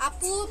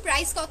আপু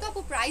প্রাইস কত?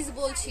 আপু প্রাইস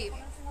বলছি,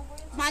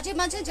 মাঝে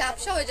মাঝে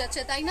ঝাপসা হয়ে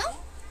যাচ্ছে, তাই না?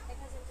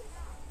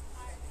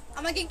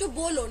 আমাকে একটু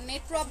বলো,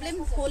 নেট প্রবলেম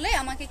হলে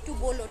আমাকে একটু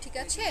বলো, ঠিক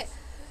আছে?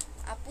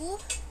 আপু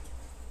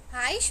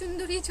হাই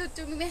সুন্দরী ছোট্ট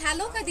মিমি,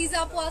 হ্যালো খাদিজা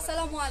আপু,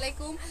 আসসালামু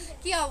আলাইকুম,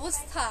 কি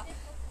অবস্থা?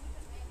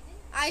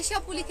 আয়েশা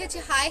আপু লিখেছে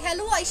হাই।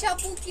 হ্যালো আয়েশা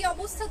আপু, কি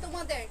অবস্থা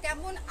তোমাদের,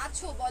 কেমন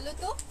আছো বলো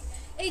তো?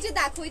 এই যে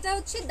দেখো এটা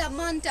হচ্ছে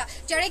দামানটা,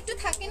 যারা একটু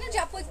থাকে না যে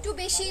আপু একটু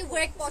বেশি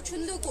ওয়ার্ক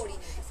পছন্দ করি,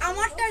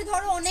 আমারটার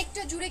ধরো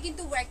অনেকটা জুড়ে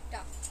কিন্তু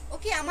ওয়ার্কটা,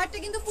 ওকে? আমারটা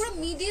কিন্তু পুরো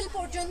মিডিল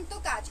পর্যন্ত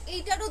কাজ,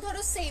 এইটারও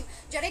ধরো সেম।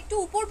 যারা একটু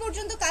উপর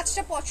পর্যন্ত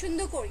কাজটা পছন্দ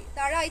করি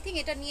তারা আই থিঙ্ক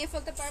এটা নিয়ে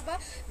ফেলতে পারবা।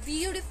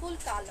 Beautiful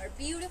colour,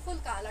 beautiful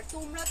colour.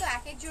 তোমরা তো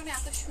এক একজনে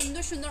এত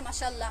সুন্দর সুন্দর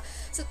মাশাআল্লাহ,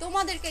 সো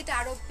তোমাদেরকে এটা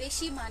আরো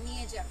বেশি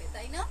মানিয়ে যাবে,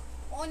 তাই না?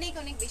 অনেক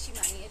অনেক বেশি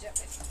মানিয়ে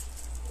যাবে।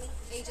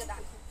 এই যে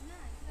দেখো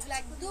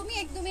একদমই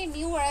একদমই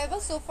নিউ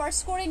অ্যারাইভাল, সো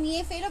ফার্স্ট করে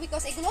নিয়ে ফেলো,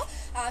 বিকজ এগুলো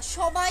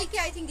সবাইকে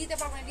আই থিঙ্ক দিতে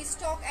পারবো না,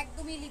 স্টক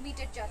একদমই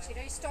লিমিটেড যাচ্ছে,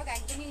 এটা স্টক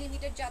একদমই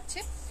লিমিটেড যাচ্ছে।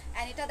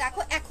 এন্ড এটা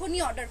দেখো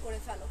এখনই অর্ডার করে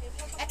ফেলো,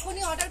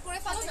 এখনই অর্ডার করে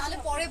ফেলো, নাহলে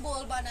পরে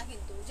বলবা না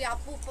কিন্তু যে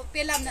আপু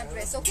পেলাম না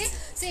ড্রেস, ওকে?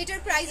 সো এটার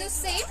প্রাইসও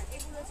সেম,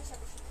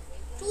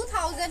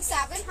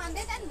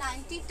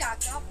 2790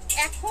 টাকা।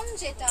 এখন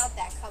যেটা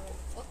দেখাবো,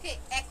 ওকে?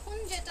 এখন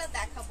যেটা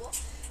দেখাবো,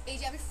 এই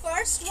যে আমি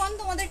ফার্স্ট ওয়ান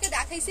তোমাদেরকে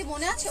দেখাইছি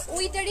মনে আছে,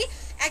 ওইটারই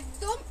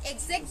একদম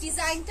এক্সাক্ট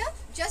ডিজাইনটা,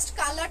 জাস্ট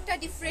কালারটা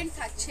ডিফারেন্ট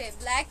থাকছে।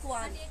 ব্ল্যাক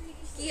ওয়ান,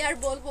 কি আর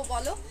বলবো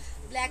বলো?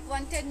 ব্ল্যাক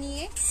ওয়ানটা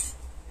নিয়ে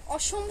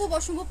অসম্ভব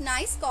অসম্ভব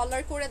নাইস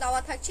কলার করে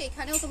দেওয়া থাকছে,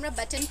 এখানেও তোমরা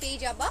বাটন পেয়ে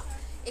যাবা।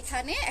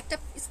 এখানে একটা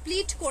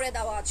স্প্লিট করে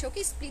দেওয়া আছে,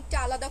 ওকে, স্প্লিটটা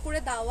আলাদা করে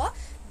দেওয়া,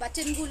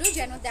 বাটনগুলো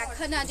যেন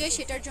দেখা না যায়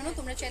সেটার জন্য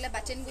তোমরা চাইলে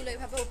বাটনগুলো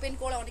এভাবে ওপেন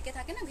করে, অনেকে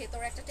থাকে না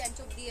ভেতরে একটা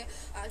ট্যাঞ্চক দিয়ে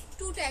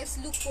 2 টাইপস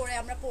লুক করে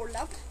আমরা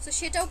পরলাম, সো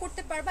সেটাও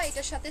করতে পারবা।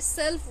 এটার সাথে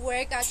সেলফ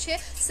ওয়ার্ক আছে,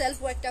 সেলফ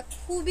ওয়ার্কটা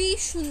খুবই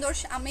সুন্দর,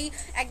 আমি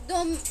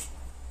একদম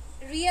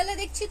রিয়েলে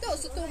দেখছি তো,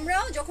 সো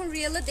তোমরাও যখন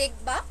রিয়েলে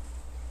দেখবা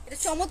এটা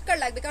চমৎকার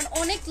লাগবে, কারণ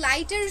অনেক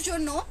লাইটের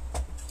জন্য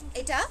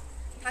এটা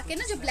থাকে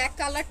না যে ব্ল্যাক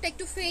কালারটা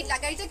একটু ফেড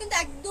লাগে, এটা কিন্তু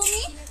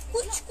একদমই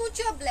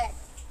কুচকুচা ব্ল্যাক,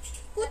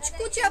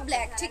 কুচকুচা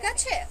ব্ল্যাক, ঠিক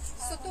আছে?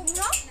 সো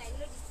তোমরা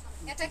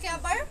এটাকে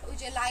আবার ওই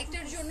যে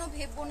লাইটের জন্য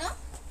ভেবো না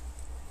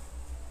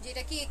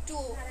যেটা কি একটু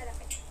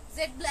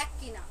জেড ব্ল্যাক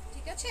কিনা,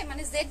 ঠিক আছে?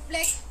 মানে জেড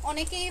ব্ল্যাক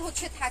অনেকেই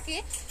হচ্ছে থাকে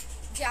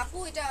যে আপু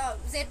এটা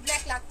জেড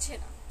ব্ল্যাক লাগছে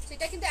না,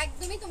 সেটা কিন্তু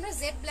একদমই তোমরা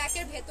জেড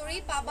ব্ল্যাকের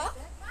ভেতরেই পাবা,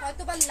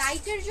 হয়তো বা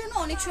লাইটের জন্য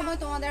অনেক সময়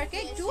তোমাদেরকে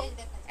একটু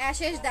অ্যাশ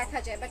অ্যাশ দেখা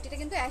যায়, বাট এটা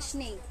কিন্তু অ্যাশ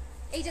নেই।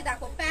 এই যে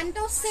দেখো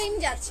প্যান্টটাও সেম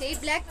যাচ্ছে, এই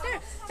ব্ল্যাকটার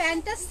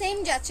প্যান্টটা সেম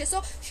যাচ্ছে, সো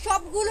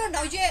সবগুলো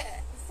ওই যে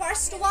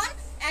ফার্স্ট ওয়ান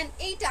এন্ড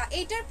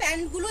এইটার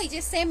প্যান্টগুলো এই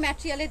যে সেম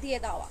ম্যাটেরিয়ালে দিয়ে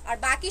দেওয়া, আর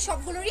বাকি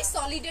সবগুলোরই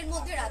সলিডের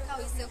মধ্যে রাখা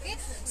হয়েছে, ওকে?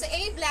 সো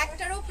এই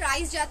ব্ল্যাকটারও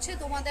প্রাইস যাচ্ছে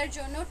তোমাদের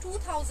জন্য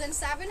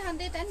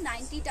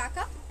 2790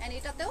 টাকা, এন্ড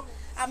এটাতেও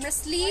আমরা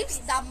স্লিভস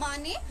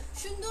দামানে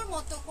সুন্দর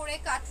মতো করে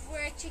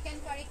কাটওয়ার্ক চিকেন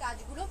কারি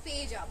কাজগুলো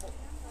পেয়ে যাব।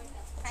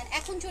 এন্ড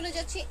এখন চলে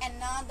যাচ্ছি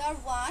অ্যানাদার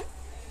ওয়ান,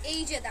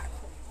 এই যে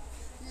দেখো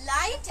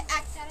লাইট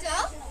একটা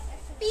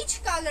পিচ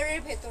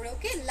কালারের ভেতরে,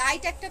 ওকে,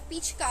 লাইট একটা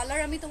পিচ কালার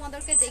আমি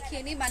তোমাদেরকে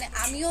দেখিয়ে নিই, মানে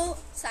আমিও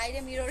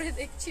সাইডে মিররে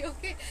দেখছি,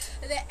 ওকে,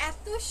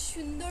 এত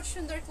সুন্দর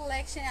সুন্দর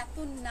কালেকশন, এত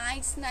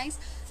নাইস নাইস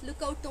লুক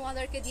আউট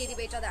তোমাদেরকে দিয়ে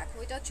দিবে। এটা দেখো,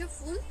 এটা হচ্ছে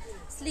ফুল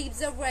স্লিভস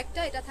এর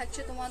ওয়ার্কটা, এটা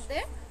থাকছে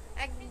তোমাদের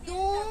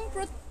একদম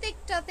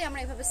প্রত্যেকটাতে আমরা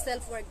এভাবে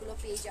সেলফ ওয়ার্কগুলো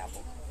পেয়ে যাব।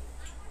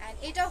 এন্ড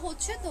এটা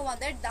হচ্ছে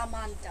তোমাদের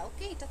দামানটা,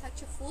 ওকে, এটা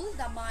থাকছে ফুল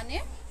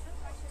দামানের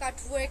কাট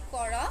ওয়ার্ক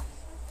করা,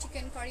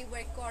 চিকেন কারি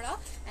ওয়ার্ক করা,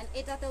 এন্ড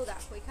এটাতেও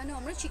দেখো এখানেও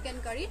আমরা চিকেন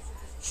কারি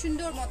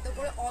সুন্দর মতো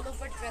করে অল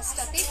ওভার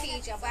ড্রেসটাতে পেয়ে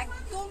যাবো,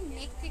 একদম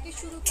নেক থেকে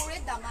শুরু করে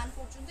দামান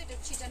পর্যন্ত এটা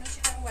ছিটানো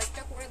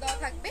ওয়ার্কটা করে দেওয়া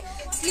থাকবে।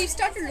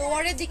 স্লিভসটা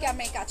লোয়ারের দিকে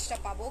আমরা এই কাজটা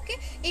পাবো, ওকে।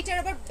 এটার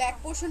আবার ব্যাক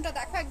পোর্শনটা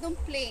দেখো একদম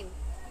প্লেন,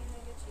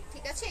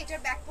 ঠিক আছে?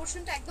 এটার ব্যাক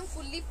পোর্শনটা একদম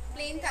ফুললি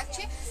প্লেন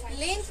থাকছে,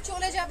 লেন্থ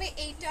চলে যাবে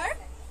এইটার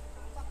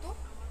কত,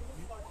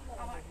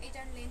 আমার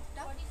এটার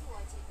লেন্থটা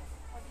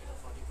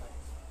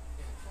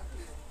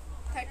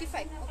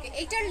 35, ওকে,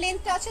 এইটার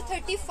লেন্থটা আছে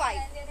 35,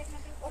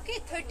 ওকে,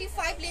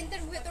 35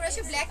 লেন্থের ভেতরে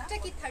আছে, ব্ল্যাকটা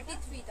কি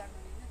 33, তার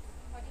মানে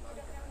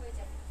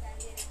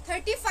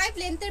 35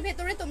 লেন্থের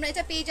ভেতরে তোমরা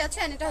এটা পেয়ে যাচ্ছে,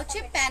 এন্ড এটা হচ্ছে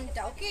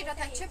প্যান্টটা, ওকে, এটা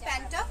থাকছে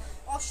প্যান্টটা,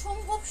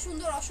 অসম্ভব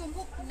সুন্দর,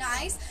 অসম্ভব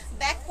নাইস,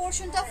 ব্যাক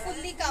পোর্শনটা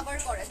ফুললি কভার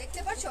করে,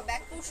 দেখতে পাচ্ছ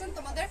ব্যাক পোর্শন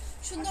তোমাদের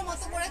সুন্দর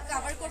মতো করে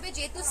কভার করবে,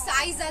 যেহেতু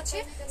সাইজ আছে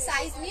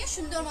সাইজ নিয়ে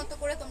সুন্দর মতো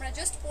করে তোমরা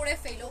জাস্ট পরে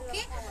ফেলো,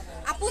 ওকে।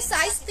 আপু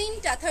সাইজ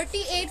তিনটা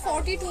 38,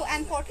 42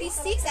 এন্ড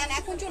 46, এন্ড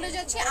এখন চলে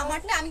যাচ্ছে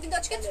আমারটা, আমি কিন্তু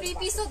আজকে 3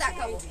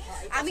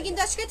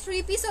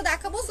 পিসও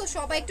দেখাবো, সো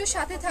সবাই একটু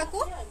সাথে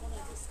থাকো,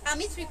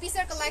 আমি 3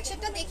 পিসের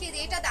কালেকশনটা দেখিয়ে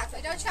দিই। এটা দেখো,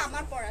 এটা হচ্ছে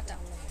আমার পরাটা,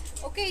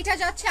 ওকে, এটা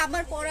যাচ্ছে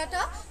আমার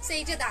পরাটা,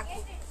 সেইটা দেখো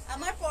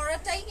আমার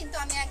পরাটাই কিন্তু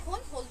আমি এখন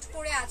হোল্ড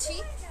করে আছি,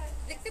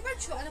 দেখতে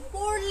পাচ্ছ, মানে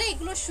পরলে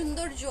এগুলো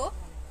সৌন্দর্য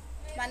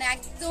মানে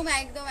একদম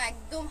একদম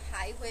একদম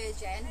হাই হয়ে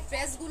যায়।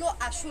 ড্রেসগুলো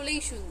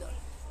আসলেই সুন্দর,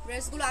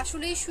 ড্রেসগুলো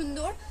আসলেই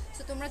সুন্দর,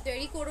 সো তোমরা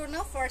দেরি করো না,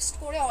 ফার্স্ট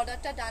করে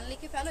অর্ডারটা ডান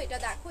লিখে ফেলো। এটা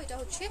দেখো, এটা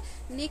হচ্ছে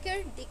নেকের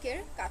দিকের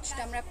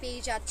কাজটা আমরা পেয়ে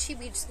যাচ্ছি,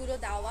 বিটসগুলো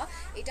দেওয়া,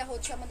 এটা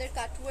হচ্ছে আমাদের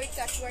কাটওয়ার্ক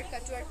কাটওয়ার্ক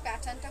কাটওয়ার্ক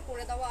প্যাটার্নটা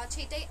করে দেওয়া আছে,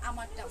 এটাই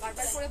আমারটা,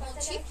 বারবার করে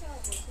বলছি,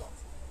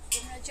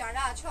 তোমরা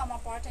যারা আছো আমার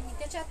পরাটা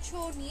নিতে চাচ্ছ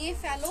নিয়ে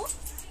ফেলো।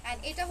 এন্ড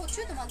এটা হচ্ছে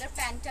তোমাদের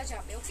প্যান্টটা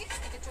যাবে, ওকে,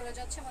 এটা চলে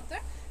যাচ্ছে আমাদের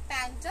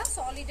প্যান্টটা,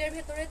 সলিডের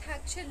ভেতরে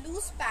থাকছে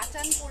লুজ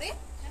প্যাটার্ন করে,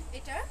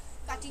 এটার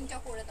কাটিংটা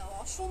করে দেওয়া,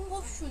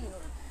 অসম্ভব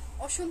সুন্দর,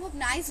 অসম্ভব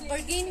নাইস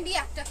বার্গেন্ডি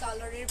একটা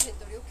কালারের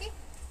ভেতরে, ওকে,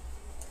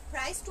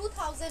 প্রাইস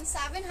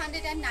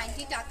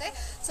 2790 টাকায়।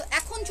 সো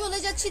এখন চলে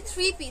যাচ্ছি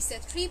 3 পিসে,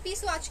 3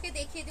 পিসও আজকে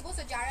দেখিয়ে দিব,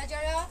 সো যারা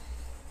যারা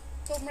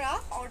তোমরা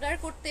অর্ডার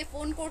করতে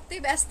ফোন করতে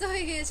ব্যস্ত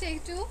হয়ে গিয়েছে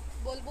একটু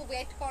বলবো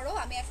ওয়েট করো,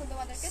 আমি এখন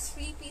তোমাদেরকে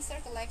 3 পিসের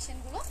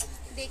কালেকশনগুলো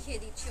দেখিয়ে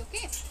দিচ্ছি,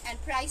 ওকে, এন্ড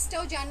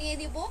প্রাইসটাও জানিয়ে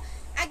দিব,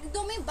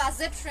 একদমই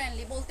বাজেট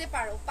ফ্রেন্ডলি বলতে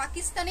পারো,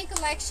 পাকিস্তানি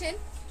কালেকশন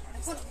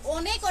এখন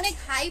অনেক অনেক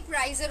হাই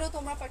প্রাইসেরও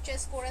তোমরা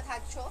পারচেজ করে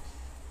থাকছো,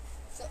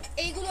 তো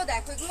এইগুলো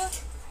দেখো, এগুলো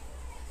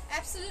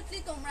অ্যাবসলিউটলি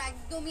তোমরা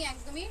একদমই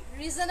একদমই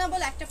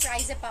রিজনেবল একটা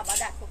প্রাইসে পাবা।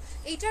 দেখো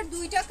এইটার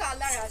দুইটা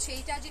কালার আছে,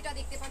 এইটা যেটা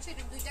দেখতে পাচ্ছ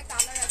এটার দুইটা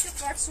কালার আছে,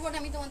 ফার্স্ট ওয়ান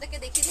আমি তোমাদেরকে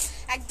দেখিয়ে দিই,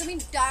 একদমই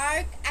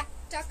ডার্ক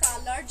একটা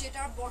কালার,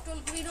 যেটা বটল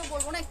গ্রিনও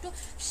বলবো না, একটু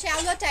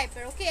শ্যালো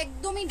টাইপের, ওকে,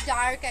 একদমই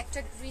ডার্ক একটা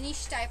গ্রিনিশ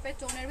টাইপের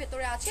টোনের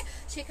ভেতরে আছে,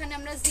 সেখানে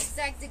আমরা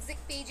জিগজ্যাগ জিগজ্যাগ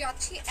পেয়ে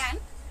যাচ্ছি, অ্যান্ড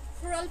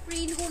ফ্লোরাল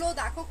প্রিন্টগুলো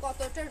দেখো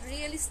কতটা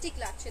রিয়েলিস্টিক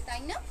লাগছে,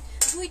 তাই না?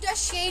 দুইটা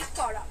শেড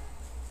করা,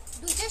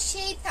 দুইটা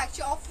শেড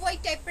থাকছে, অফ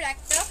হোয়াইট টাইপের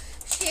একটা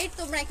শেড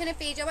তোমরা এখানে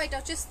পেয়ে যাবে। এটা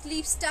হচ্ছে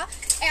স্লিভসটা,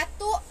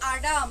 এত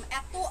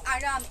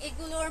আরাম,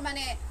 এগুলোর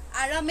মানে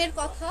আরামের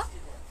কথা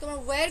তোমরা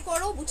ওয়্যার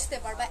করো বুঝতে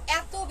পারবা,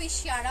 এত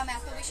বেশি আরাম,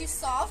 এত বেশি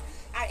সফট,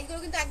 আর এগুলো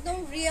কিন্তু একদম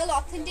real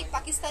authentic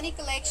Pakistani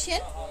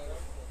collection.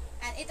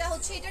 And এটা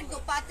হচ্ছে এটার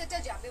দোপাট্টাটা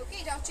যাবে ওকে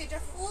এটা হচ্ছে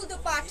এটার ফুল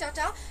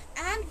দোপাট্টাটা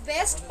এন্ড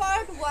বেস্ট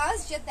পার্ট ওয়াজ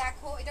যে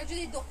দেখো এটা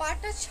যদি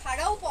দোপাট্টা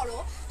ছাড়াও পরো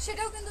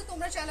সেটাও কিন্তু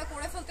তোমরা চাইলে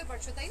করে ফেলতে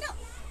পারছো তাই না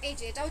এই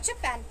যে এটা হচ্ছে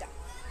প্যান্টটা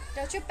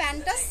এটা হচ্ছে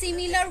প্যান্টটা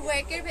সিমিলার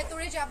ওয়ার্কের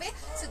ভেতরে যাবে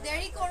সো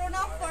দেরি করো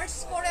না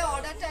ফার্স্ট করে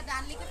অর্ডারটা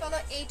ডান লিখে ফেলো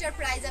এইটার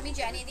প্রাইস আমি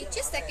জানিয়ে দিচ্ছি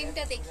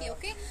সেকেন্ডটা দেখি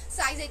ওকে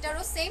সাইজ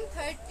এটারও সেম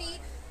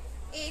 38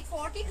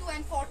 42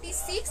 and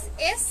 46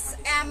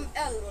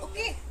 SML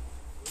ওকে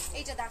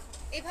এইটা দেখো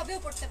এইভাবেও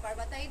পড়তে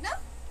পারবা তাই না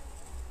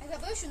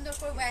এভাবেও সুন্দর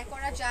করে ওয়্যার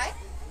করা যায়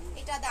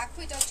এটা দেখো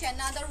এটা হচ্ছে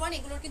অ্যানাদার ওয়ান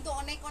এগুলোর কিন্তু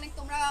অনেক অনেক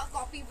তোমরা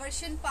কপি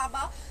ভার্সন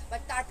পাবা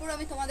বাট তারপর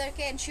আমি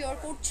তোমাদেরকে এনশিওর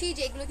করছি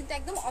যে এগুলো কিন্তু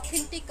একদম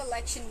অথেন্টিক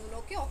কালেকশন গুলো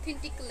ওকে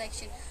অথেন্টিক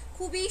কালেকশন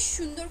খুবই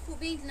সুন্দর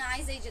খুবই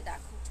নাইস এই যে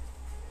দেখো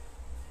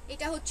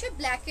এটা হচ্ছে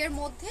ব্ল্যাক এর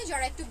মধ্যে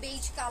যারা একটু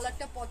বেজ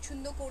কালারটা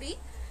পছন্দ করি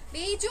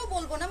বেজও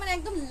বলবো না মানে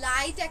একদম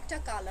লাইট একটা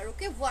কালার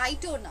ওকে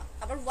হোয়াইটও না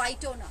আবার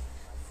হোয়াইটও না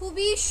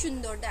খুবই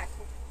সুন্দর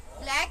দেখো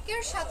ব্ল্যাক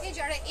এর সাথে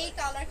যারা এই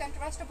কালার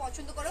কন্ট্রাস্টটা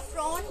পছন্দ করো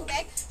ফ্রন্ট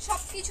ব্যাক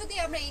সবকিছু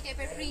দিয়ে আমরা এই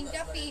টাইপের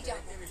প্রিন্টটা পেয়ে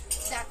যাব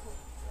দেখো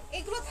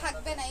এগুলো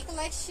থাকবে না এই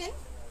কালেকশন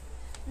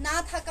না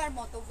থাকার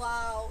মতো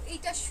ওয়াও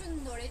এটা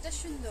সুন্দর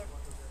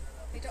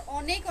এটা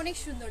অনেক অনেক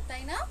সুন্দর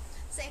তাই না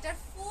সো এটার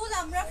ফুল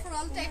আমরা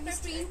ফ্লোরাল টাইপের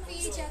প্রিন্ট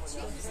পেয়ে যাচ্ছি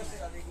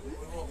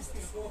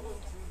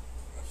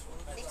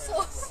দেখো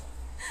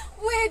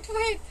ওয়েট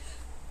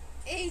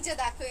এই যে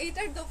দেখো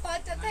এটার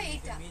দোপাট্টাটা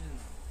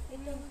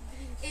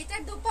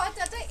এটার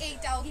দোপাট্টাটা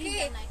এইটা ওকে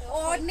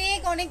অনেক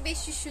অনেক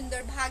বেশি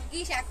সুন্দর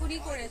ভাগ্যিস এখনই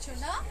করেছো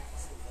না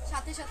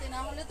সাথে সাথে না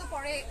হলে তো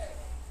পরে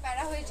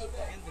প্যারা হয়ে যেত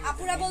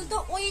আপুরা বলতো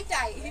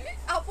ওইটাই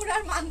আপুরা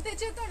মানতে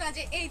চেত না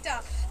যে এইটা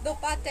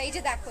দোপাট্টা এই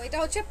যে দেখো এটা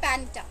হচ্ছে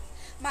প্যান্টটা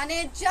মানে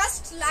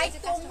জাস্ট লাইক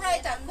তোমরা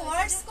এটা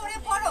কোয়ার্স করে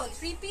পরো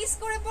 3 পিস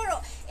করে পরো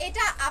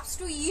এটা আপস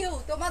টু ইউ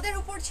তোমাদের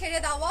উপর ছেড়ে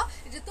দেওয়া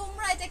যে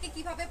তোমরা এটাকে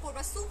কিভাবে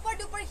পরবা super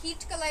duper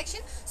hit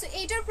collection so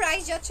এইটার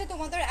প্রাইস যাচ্ছে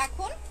তোমাদের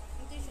এখন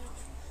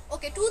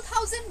ওকে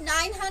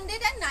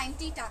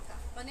 2990 টাকা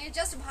মানে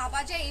জাস্ট ভাবা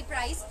যায় এই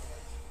প্রাইস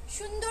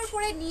সুন্দর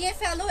করে নিয়ে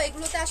ফেলো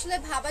এগুলোতে আসলে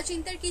ভাবা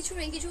চিন্তার কিছু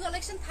নেই কিছু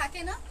কালেকশন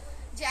থাকে না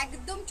যে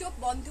একদম চোখ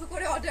বন্ধ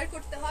করে অর্ডার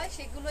করতে হয়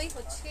সেগুলোই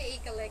হচ্ছে এই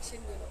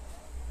কালেকশনগুলো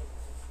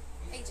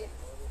এই যে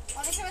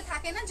অনেক সময়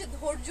থাকে না যে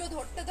ধৈর্য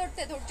ধরতে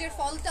ধৈর্যের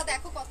ফলটা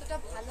দেখো কতটা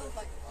ভালো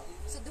হয়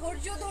সো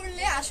ধৈর্য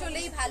ধরলে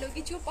আসলেই ভালো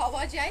কিছু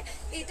পাওয়া যায়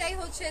এটাই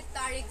হচ্ছে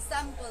তার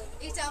এক্সাম্পল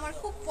এটা আমার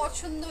খুব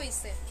পছন্দ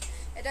হয়েছে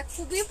এটা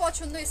খুবই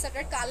পছন্দ হয়েছে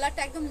এটার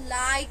কালারটা একদম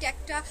লাইট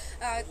একটা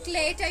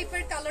ক্লে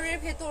টাইপের কালারের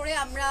ভেতরে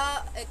আমরা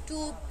একটু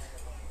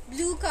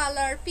ব্লু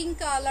কালার পিঙ্ক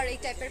কালার এই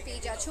টাইপের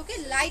পেয়ে যাচ্ছে ওকে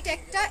লাইট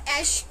একটা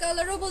অ্যাশ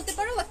কালারও বলতে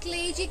পারো বা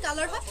ক্লেজি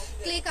কালার হয়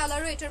ক্লে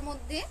কালারও এটার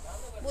মধ্যে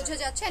বোঝা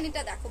যাচ্ছে আর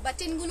এটা দেখো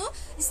বাটনগুলো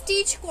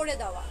স্টিচ করে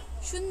দেওয়া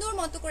সুন্দর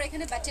মতো করে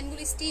এখানে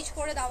বাটনগুলো স্টিচ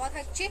করে দেওয়া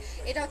থাকছে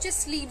এটা হচ্ছে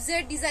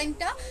স্লিভসের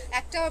ডিজাইনটা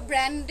একটা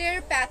ব্র্যান্ডের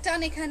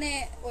প্যাটার্ন এখানে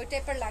ওই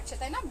টাইপের লাগছে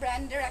তাই না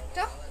ব্র্যান্ডের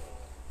একটা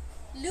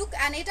লুক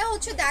এন্ড এটা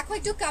হচ্ছে দেখো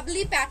একটু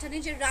কাবলি প্যাটার্নে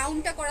যে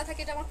রাউন্ডটা করা থাকে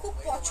এটা আমার খুব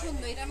পছন্দ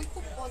এটা আমি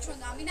খুব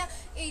পছন্দ আমি না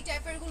এই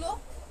টাইপের গুলো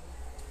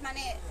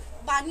মানে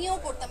বানিয়েও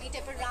করতাম এই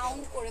টাইপের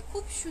রাউন্ড করে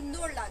খুব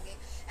সুন্দর লাগে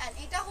এন্ড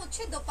এটা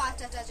হচ্ছে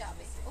দোপাট্টাটা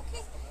যাবে ওকে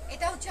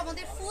এটা হচ্ছে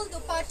আমাদের ফুল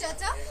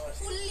দোপাট্টাটা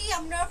ফুললি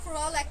আমরা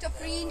ফ্লোরাল একটা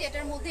প্রিন্ট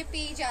এটার মধ্যে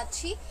পেয়ে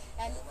যাচ্ছি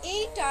এন্ড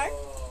এইটার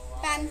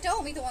প্যান্টটাও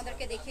আমি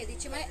তোমাদেরকে দেখিয়ে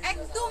দিচ্ছি মানে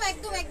একদম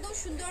একদম একদম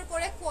সুন্দর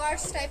করে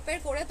কোয়ার্স টাইপের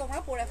করে তোমরা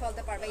পরে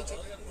ফেলতে পারবে এই যে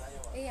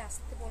এই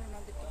আসতে বলো না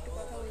একটু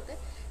কথা বলতে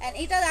এন্ড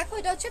এটা দেখো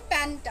এটা হচ্ছে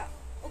প্যান্টটা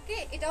ওকে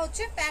এটা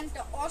হচ্ছে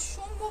প্যান্টটা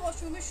অসম্ভব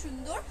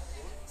সুন্দর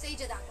সেই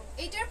যে দেখো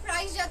এটার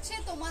প্রাইস যাচ্ছে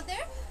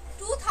তোমাদের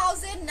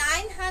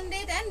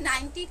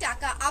 2990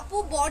 টাকা আপু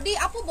বডি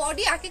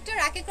এক একটার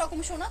এক এক রকম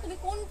শোনা তুমি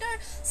কোনটার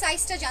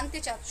সাইজটা জানতে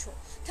চাচ্ছ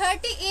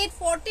 38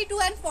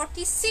 42 and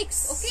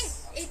 46 ওকে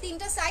এই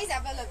তিনটা সাইজ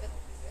अवेलेबल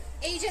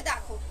এই যে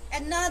দেখো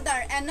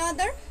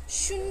অ্যানাদার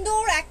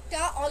সুন্দর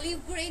একটা অলিভ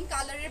গ্রিন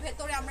কালারের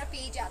ভেতরে আমরা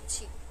পেয়ে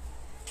যাচ্ছি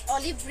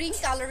অলিভ গ্রিন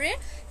কালারের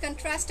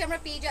কন্ট্রাস্ট আমরা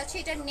পেয়ে যাচ্ছি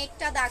এটার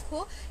নেকটা দেখো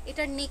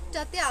এটার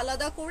নেকটাতে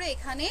আলাদা করে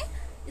এখানে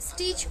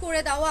স্টিচ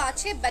করে দেওয়া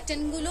আছে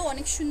বাটনগুলো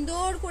অনেক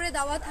সুন্দর করে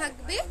দেওয়া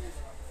থাকবে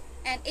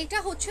এন্ড এটা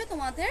হচ্ছে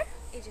তোমাদের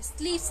এই যে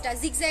স্লিভসটা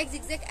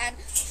জিগজ্যাগ এন্ড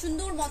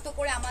সুন্দর মতো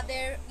করে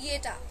আমাদের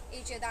ইয়েটা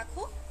এই যে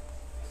দেখো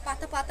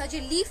পাতা পাতা যে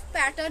লিফ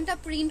প্যাটার্নটা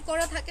প্রিন্ট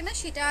করা থাকে না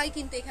সেটাই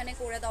কিন্তু এখানে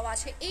করে দেওয়া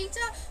আছে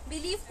এইটা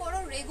বিলিভ করো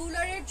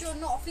রেগুলারের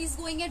জন্য অফিস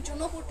গোয়িং এর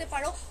জন্য করতে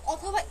পারো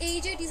অথবা এই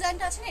যে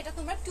ডিজাইনটা আছে না এটা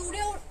তোমরা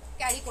ট্যুরেও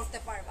ক্যারি করতে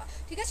পারবা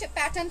ঠিক আছে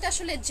প্যাটার্নটা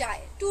আসলে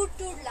যায়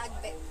ট্যুর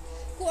লাগবে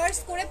কোয়ার্স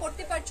করে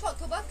পড়তে পারছো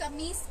অথবা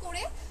কামিজ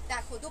করে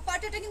দেখো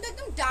দোপাট্টাটা কিন্তু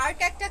একদম ডার্ক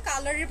একটা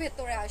কালারের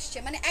ভেতরে আসছে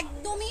মানে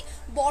একদমই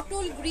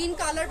বটল গ্রিন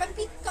কালার বা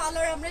পিঙ্ক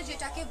কালার আমরা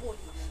যেটাকে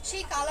বলি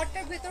সেই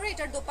কালারটার ভেতরে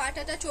এটার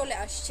দোপাট্টাটা চলে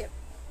আসছে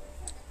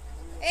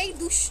এই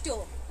দুষ্ট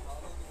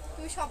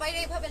তুমি সবাই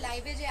এইভাবে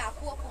লাইভে যে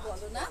আপু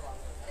বলো না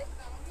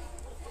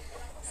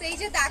সেই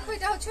যে দেখো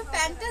এটা হচ্ছে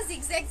প্যান্টটা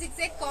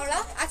জিগজ্যাগ করা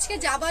আজকে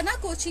যাবা না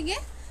কোচিং এ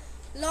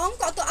লং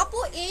কত আপু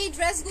এই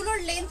ড্রেসগুলোর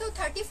লেন্থ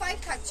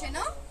 35 থাকছে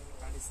না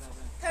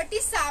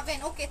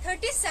 37 ওকে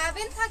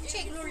 37 থাকছে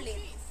এগুলোর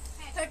লেন্থ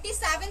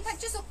 37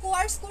 থাকছে। সো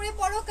কোয়ার্স করে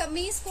পরো,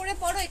 কামিজ করে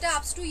পরো, এটা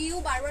আপস টু ইউ,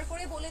 বারবার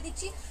করে বলে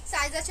দিচ্ছি।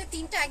 সাইজ আছে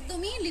 3টা,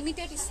 একদমই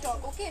লিমিটেড স্টক।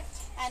 ওকে,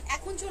 এন্ড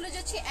এখন চলে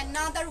যাচ্ছি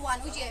অ্যানাদার ওয়ান।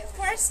 ওই যে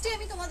ফার্স্টে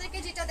আমি তোমাদেরকে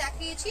যেটা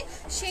দেখিয়েছি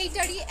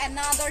সেইটারই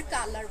অ্যানাদার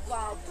কালার।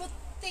 ওয়াও,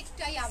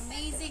 প্রত্যেকটাই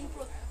অ্যামেজিং,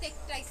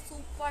 প্রত্যেকটাই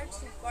সুপার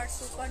সুপার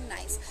সুপার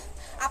নাইস।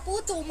 আপু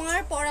তোমার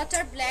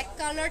পরাটার ব্ল্যাক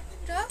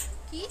কালারটা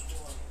কি?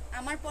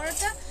 আমার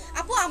পরাটা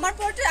আপু, আমার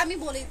পরাটা আমি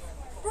বলি,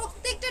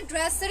 প্রত্যেকটা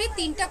ড্রেসেরই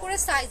 3টা করে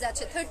সাইজ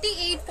আছে,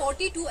 38,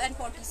 42 এন্ড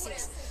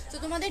 46। তো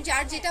তোমাদের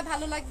যার যেটা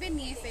ভালো লাগবে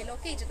নিয়ে ফেলো।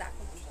 ওকে, এটা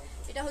দেখো,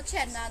 এটা হচ্ছে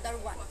অ্যানাদার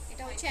ওয়ান,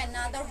 এটা হচ্ছে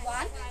অ্যানাদার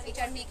ওয়ান।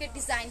 এটার নেকের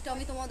ডিজাইনটা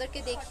আমি তোমাদেরকে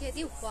দেখিয়ে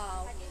দিই।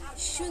 ওয়াও,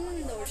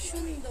 সুন্দর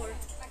সুন্দর,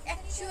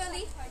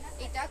 অ্যাকচুয়ালি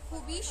এটা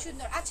খুবই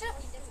সুন্দর। আচ্ছা,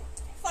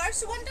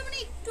 ফার্স্ট ওয়ানটা মানে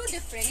একটু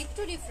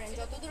ডিফারেন্ট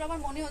যতদূর আমার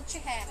মনে হচ্ছে।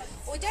 হ্যাঁ,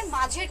 ওইটার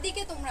মাঝের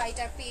দিকে তোমরা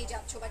এটা পেয়ে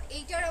যাচ্ছ, বাট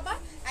এইটার আবার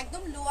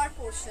একদম লোয়ার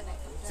পোর্শনে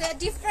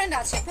ডিফারেন্ট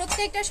আছে।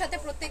 প্রত্যেকটার সাথে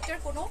প্রত্যেকটার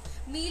কোনো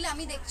মিল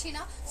আমি দেখছি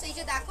না। সো এই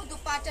যে দেখো,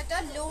 দুপাট্টাটা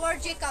লোয়ার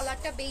যে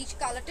কালারটা, বেজ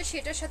কালারটা,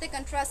 সেটার সাথে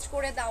কন্ট্রাস্ট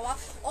করে দেওয়া,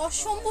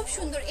 অসম্ভব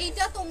সুন্দর।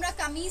 এইটা তোমরা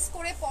কামিজ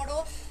করে পরো,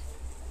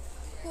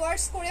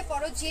 কোয়ার্স করে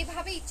পরো,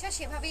 যেভাবে ইচ্ছা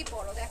সেভাবেই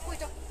পরো। দেখো,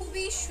 এটা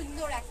খুবই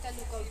সুন্দর একটা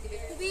লুকআউট দিবে,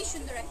 খুবই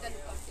সুন্দর একটা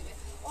লুকআউট দিবে,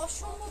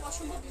 অসম্ভব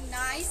অসম্ভব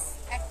নাইস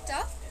একটা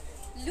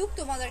লুক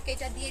তোমাদেরকে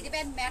এটা দিয়ে দেবে।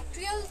 এন্ড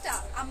ম্যাটেরিয়ালটা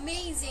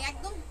অ্যামেজিং,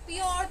 একদম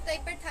পিওর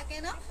টাইপের থাকে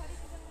না,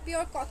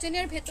 পিওর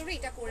কটনের ভেতরে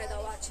এটা করে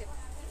দেওয়া আছে।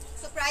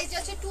 সো প্রাইস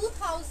আছে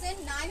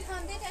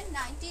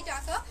 2990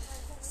 টাকা।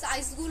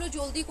 সাইজগুলো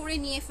জলদি করে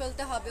নিয়ে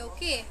ফেলতে হবে।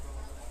 ওকে,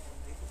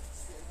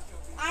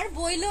 আর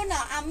বইলো না,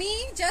 আমি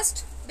জাস্ট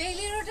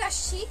বেইলি রোড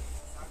আসছি,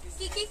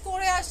 কি কি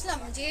করে আসলাম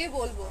যে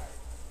বলবো,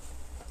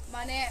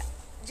 মানে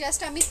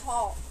জাস্ট আমি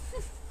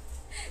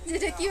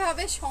যেটা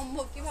কিভাবে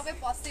সম্ভব, কিভাবে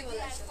পসিবল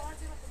আসলে।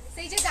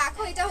 সেই যে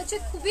দেখো, এটা হচ্ছে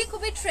খুবই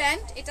খুবই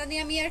ট্রেন্ড, এটা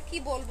নিয়ে আমি আর কি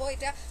বলবো,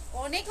 এটা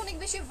অনেক অনেক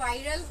বেশি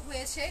ভাইরাল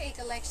হয়েছে এই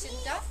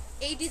কালেকশনটা,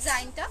 এই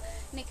ডিজাইনটা।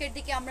 নেকের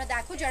দিকে আমরা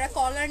দেখো, যারা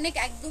কলার নেক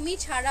একদমই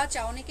ছাড়া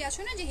চাও, অনেকে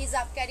আছো না যে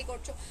হিজাব ক্যারি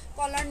করছো,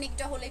 কলার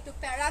নেকটা হলে একটু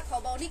প্যারা খাও,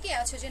 বা অনেকে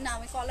আছে যে না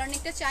আমি কলার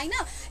নেকটা চাই না,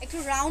 একটু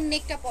রাউন্ড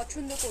নেকটা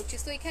পছন্দ করছি।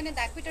 তো এখানে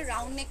দেখো, এটা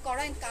রাউন্ড নেক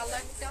করা, এন্ড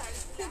কালারটা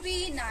খুবই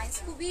নাইস,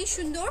 খুবই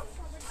সুন্দর।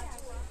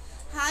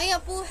 হাই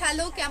আপু,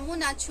 হ্যালো, কেমন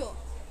আছো?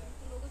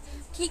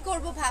 কি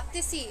করব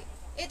ভাবতেছি,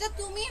 এটা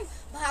তুমি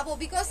ভাবো,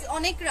 বিকজ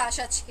অনেক রাশ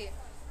আজকে,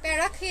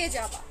 প্যারা খেয়ে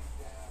যাবা।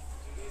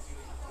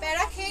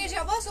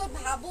 সো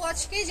ভাবো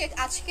আজকে যে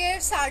আজকের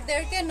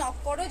স্যারদেরকে নক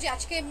করো যে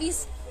আজকে মিস,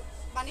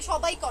 মানে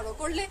সবাই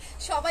করলে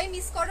সবাই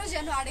মিস করো,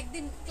 যেন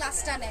আরেকদিন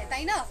ক্লাসটা নেয়,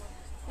 তাই না?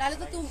 নাহলে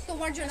তো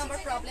তোমার জন্য আবার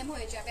প্রবলেম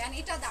হয়ে যাবে। আর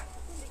এটা দেখো,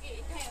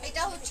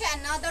 এটা হচ্ছে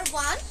অ্যানাদার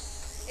ওয়ান।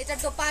 এটার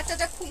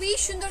দোপাট্টাটা খুবই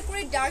সুন্দর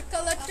করে ডার্ক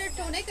কালারটার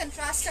টোনে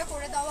কন্ট্রাস্টটা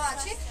করে দেওয়া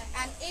আছে।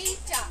 এন্ড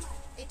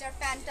এটার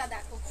প্যান্টটা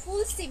দেখো,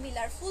 ফুল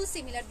সিমিলার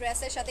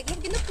ড্রেসের সাথে,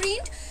 কিন্তু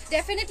প্রিন্ট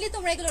ডেফিনেটলি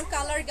তোমরা এগুলোর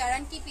কালার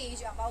গ্যারান্টি পেয়ে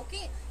যাবা।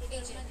 ওকে,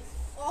 এই যে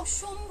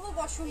অসম্ভব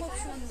অসম্ভব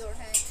সুন্দর,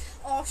 হ্যাঁ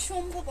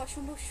অসম্ভব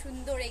অসম্ভব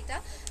সুন্দর। এইটা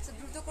তো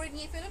দ্রুত করে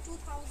নিয়ে ফেলো,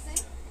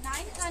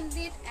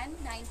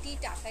 2990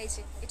 টাকায়।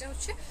 যে এটা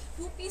হচ্ছে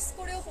 2 পিস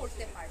করেও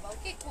পড়তে পারবা।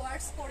 ওকে,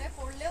 কোয়ার্স করে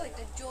পরলেও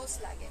এটা জোস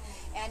লাগে।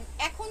 এন্ড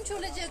এখন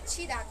চলে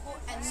যাচ্ছি, দেখো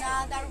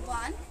অ্যানাদার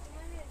ওয়ান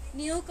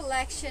নিউ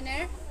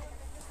কালেকশনের,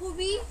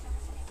 খুবই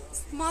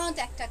স্মার্ট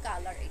একটা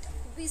কালার, এটা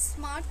খুবই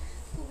স্মার্ট,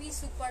 খুবই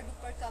সুপার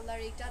ডুপার কালার।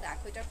 এটা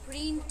দেখো, এটার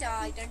প্রিন্টটা,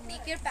 এটার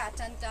নেকের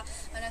প্যাটার্নটা,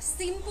 মানে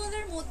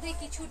সিম্পলের মধ্যে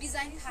কিছু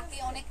ডিজাইন থাকে,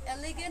 অনেক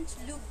এলিগেন্ট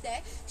লুক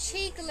দেয়,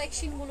 সেই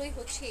কালেকশনগুলোই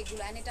হচ্ছে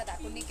এগুলো। এন্ড এটা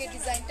দেখো, নেকের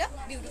ডিজাইনটা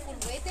বিউটিফুল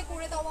ওয়েতে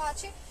করে দেওয়া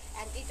আছে।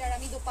 এন্ড এটার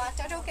আমি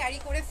দোপাট্টাটাও ক্যারি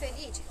করে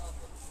ফেলি।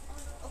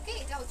 ওকে,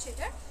 এটা হচ্ছে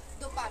এটার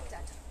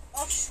দোপাট্টাটা,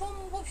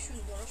 অসম্ভব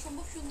সুন্দর,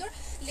 অসম্ভব সুন্দর।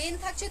 লেন্থ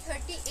থাকছে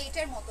 38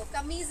 এর মতো,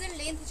 কামিজের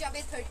লেন্থ যাবে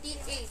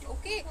 38।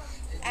 ওকে,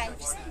 এন্ড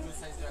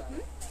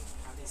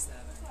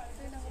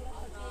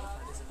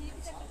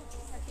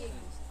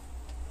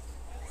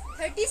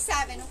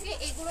 37। ওকে,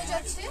 এগুলো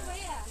যাচ্ছে,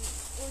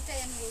 ওইটাই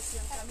আমি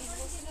বলছিলাম,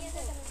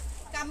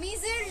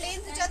 কামিজের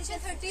লেন্থ যাচ্ছে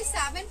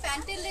 37,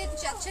 প্যান্টের লেন্থ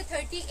যাচ্ছে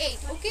 38।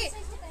 ওকে,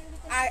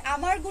 আর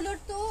আমারগুলোর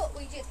তো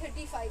ওই যে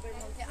 35 এর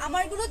মধ্যে,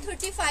 আমারগুলো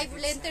 35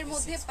 লেন্থের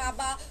মধ্যে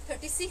পাবা,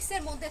 36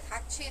 এর মধ্যে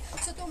থাকছে।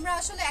 তো তোমরা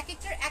আসলে এক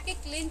একটার এক এক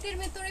লেন্থের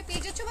ভেতরে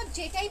পেয়ে যাচ্ছ, বা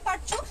যেটাই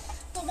পারছো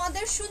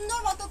তোমাদের সুন্দর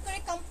মতো করে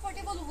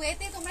কমফোর্টেবল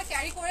ওয়েতে তোমরা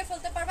ক্যারি করে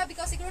ফেলতে পারবা,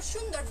 বিকজ এগুলো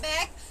সুন্দর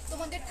ব্যাগ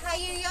তোমাদের থাই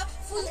এরিয়া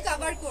ফুল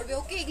কভার করবে।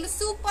 ওকে, এগুলো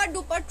সুপার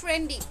ডুপার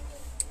ট্রেন্ডিং।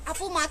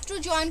 আপু মাত্র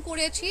জয়েন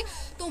করেছি,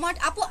 তোমার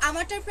আপু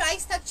আমারটার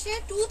প্রাইস থাকছে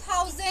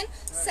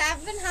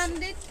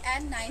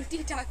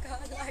 2790 টাকা।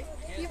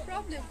 কি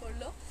প্রবলেম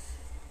করলো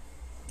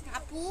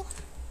আপু?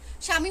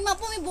 শামিম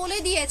আপু, আমি বলে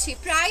দিয়েছি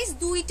প্রাইস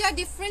দুইটা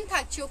ডিফারেন্ট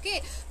থাকছে। ওকে,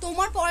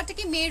 তোমার পরাটা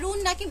কি মেরুন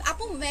নাকি?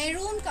 আপু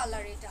মেরুন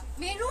কালার, এটা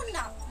মেরুন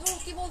না,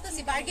 কি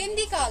বলতেছি,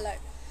 বার্গেন্ডি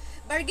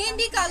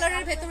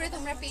কালারের ভেতরে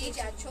তোমরা পেয়ে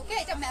যাচ্ছ। ওকে,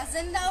 এটা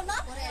ম্যাজেন্ডাও না,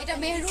 এটা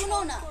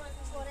মেরুনও না,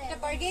 এটা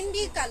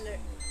বার্গেন্ডি কালার।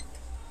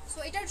 সো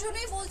এটার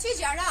জন্যই বলছি,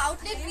 যারা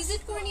আউটলেট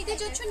ভিজিট করে নিতে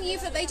চাচ্ছ নিয়ে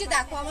ফেলবে। এই যে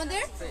দেখো,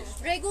 আমাদের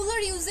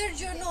রেগুলার ইউজের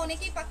জন্য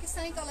অনেকেই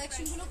পাকিস্তানি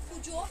কালেকশনগুলো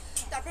খুঁজো,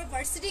 তারপর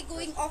ভার্সিটি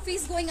গোয়িং,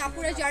 অফিস গোয়িং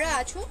আপুরা যারা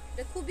আছো,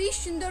 এটা খুবই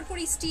সুন্দর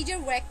করে স্টিচের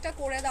ওয়ার্কটা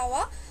করে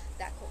দেওয়া।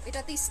 দেখো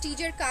এটাতে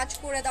স্টিচের কাজ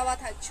করে দেওয়া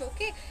থাকছে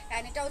ওকে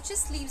এন্ড এটা হচ্ছে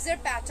স্লিভসের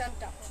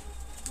প্যাটার্নটা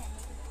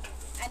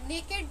এন্ড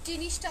নেকের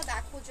জিনিসটা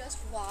দেখো জাস্ট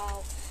ওয়াও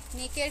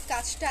নেকের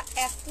কাজটা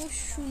এত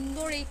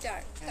সুন্দর এইটার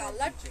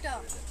কালারটা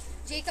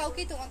যে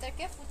কাউকে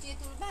তোমাদেরকে ফুটিয়ে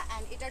তুলবা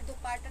এন্ড এটার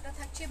দোপাট্টাটা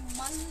থাকছে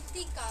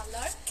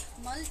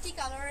মাল্টি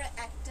কালারের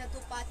একটা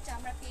দোপাট্টা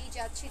আমরা পেয়ে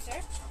যাচ্ছি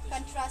এটার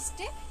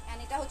কন্ট্রাস্টে এন্ড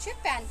এটা হচ্ছে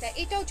প্যান্টটা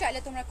এটাও চাইলে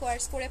তোমরা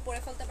কোয়ার্স করে পরে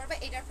ফেলতে পারবে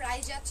এটার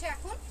প্রাইস যাচ্ছে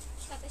এখন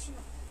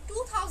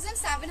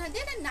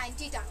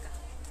 2790 টাকা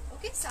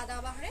ওকে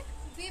সাদাবাহারের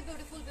খুবই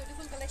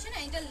বিউটিফুল কালেকশন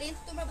এন্ড এটার লেন্থ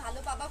তোমরা ভালো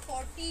পাবা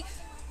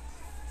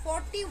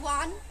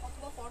 41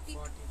 অথবা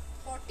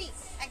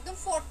 40 একদম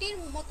 40 এর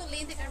মতো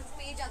লেন্থ এটার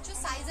পেয়ে যাচ্ছ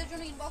সাইজের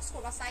জন্য ইনবক্স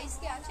করবা সাইজ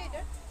কি আছে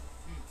এটার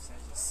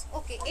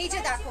ওকে এই যে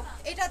দেখো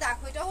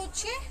এটা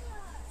হচ্ছে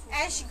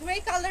অ্যাশ গ্রে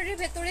কালারের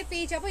ভেতরে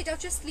পেয়ে যাবো এটা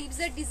হচ্ছে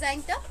স্লিভসের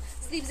ডিজাইনটা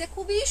স্লিভসে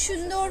খুবই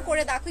সুন্দর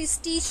করে দেখো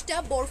স্টিচটা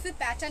বরফি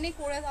প্যাটার্নে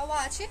করে দেওয়া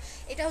আছে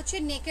এটা হচ্ছে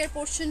নেকের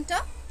পোরশনটা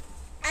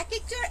এক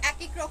একটার এক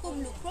এক রকম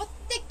লুক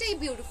প্রত্যেকটাই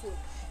বিউটিফুল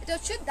এটা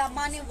হচ্ছে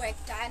দামানে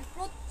ওয়ার্কটা এন্ড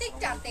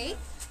প্রত্যেকটাতেই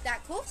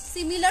দেখো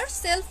সিমিলার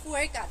সেলফ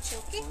ওয়ার্ক আছে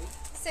ওকে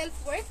সেলফ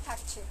ওয়ার্ক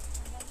থাকছে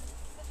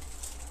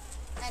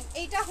এন্ড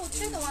এটা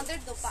হচ্ছে তোমাদের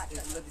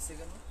দোপাট্টা এগুলো দিছে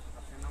কেন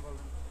আপনি না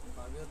বলেন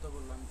ভাবিও তো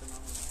বললাম তো না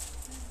বলেন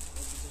ও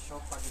কিছু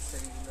সব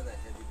পাকিস্তানি গুলো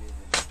দেখাই দিবে এই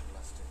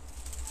লাস্টে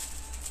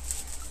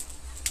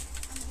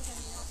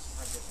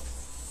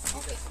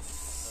ওকে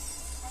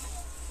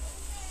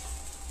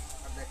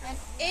এন্ড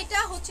এটা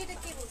হচ্ছে এটা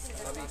কি বলছিস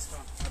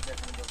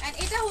এন্ড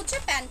এটা হচ্ছে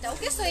প্যান্টটা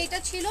ওকে সো এটা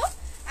ছিল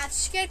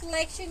আজকের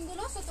কালেকশন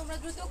গুলো সো তোমরা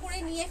দ্রুত করে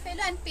নিয়ে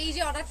ফেলো এন্ড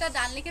পেজে অর্ডারটা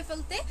ডান লিখে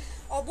ফেলতে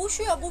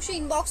অবশ্যই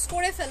ইনবক্স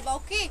করে ফেলবা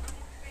ওকে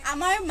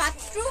আমার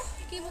মাত্র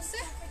কি বলছে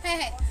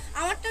হ্যাঁ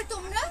আমারটা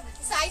তোমরা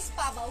সাইজ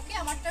পাবা ওকে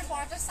আমারটার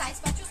পরাটার সাইজ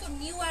পাচ্ছ তো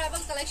নিউ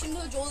অ্যারাইভাল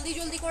কালেকশনগুলো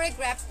জলদি করে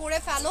গ্র্যাব করে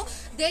ফেলো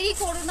দেরি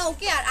করো না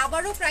ওকে আর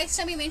আবারও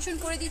প্রাইসটা আমি মেনশন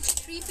করে দিচ্ছি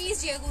 3 পিস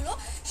যেগুলো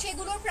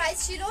সেগুলোর প্রাইস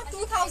ছিল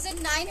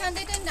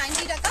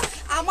 2990 টাকা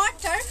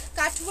আমারটার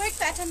কাটওয়ার্ক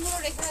প্যাটার্নগুলো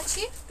রেখে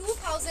আছি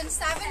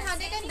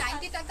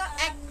 2790 টাকা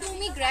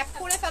একদমই গ্র্যাব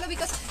করে ফেলো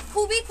বিকজ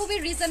খুবই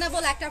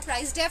রিজনেবল একটা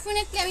প্রাইস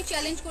ডেফিনেটলি আমি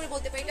চ্যালেঞ্জ করে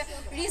বলতে পারি এটা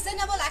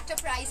রিজনেবল একটা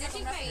প্রাইসে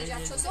তোমরা পেয়ে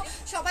যাচ্ছ সো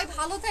সবাই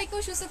ভালো থাকো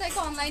সুস্থ থাকো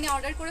অনলাইনে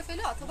অর্ডার করে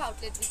ফেলো অথবা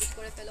আউটলেট ভিজিট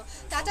করে ফেলো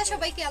টাটা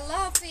সবাইকে আল্লাহ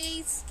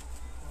হাফেজ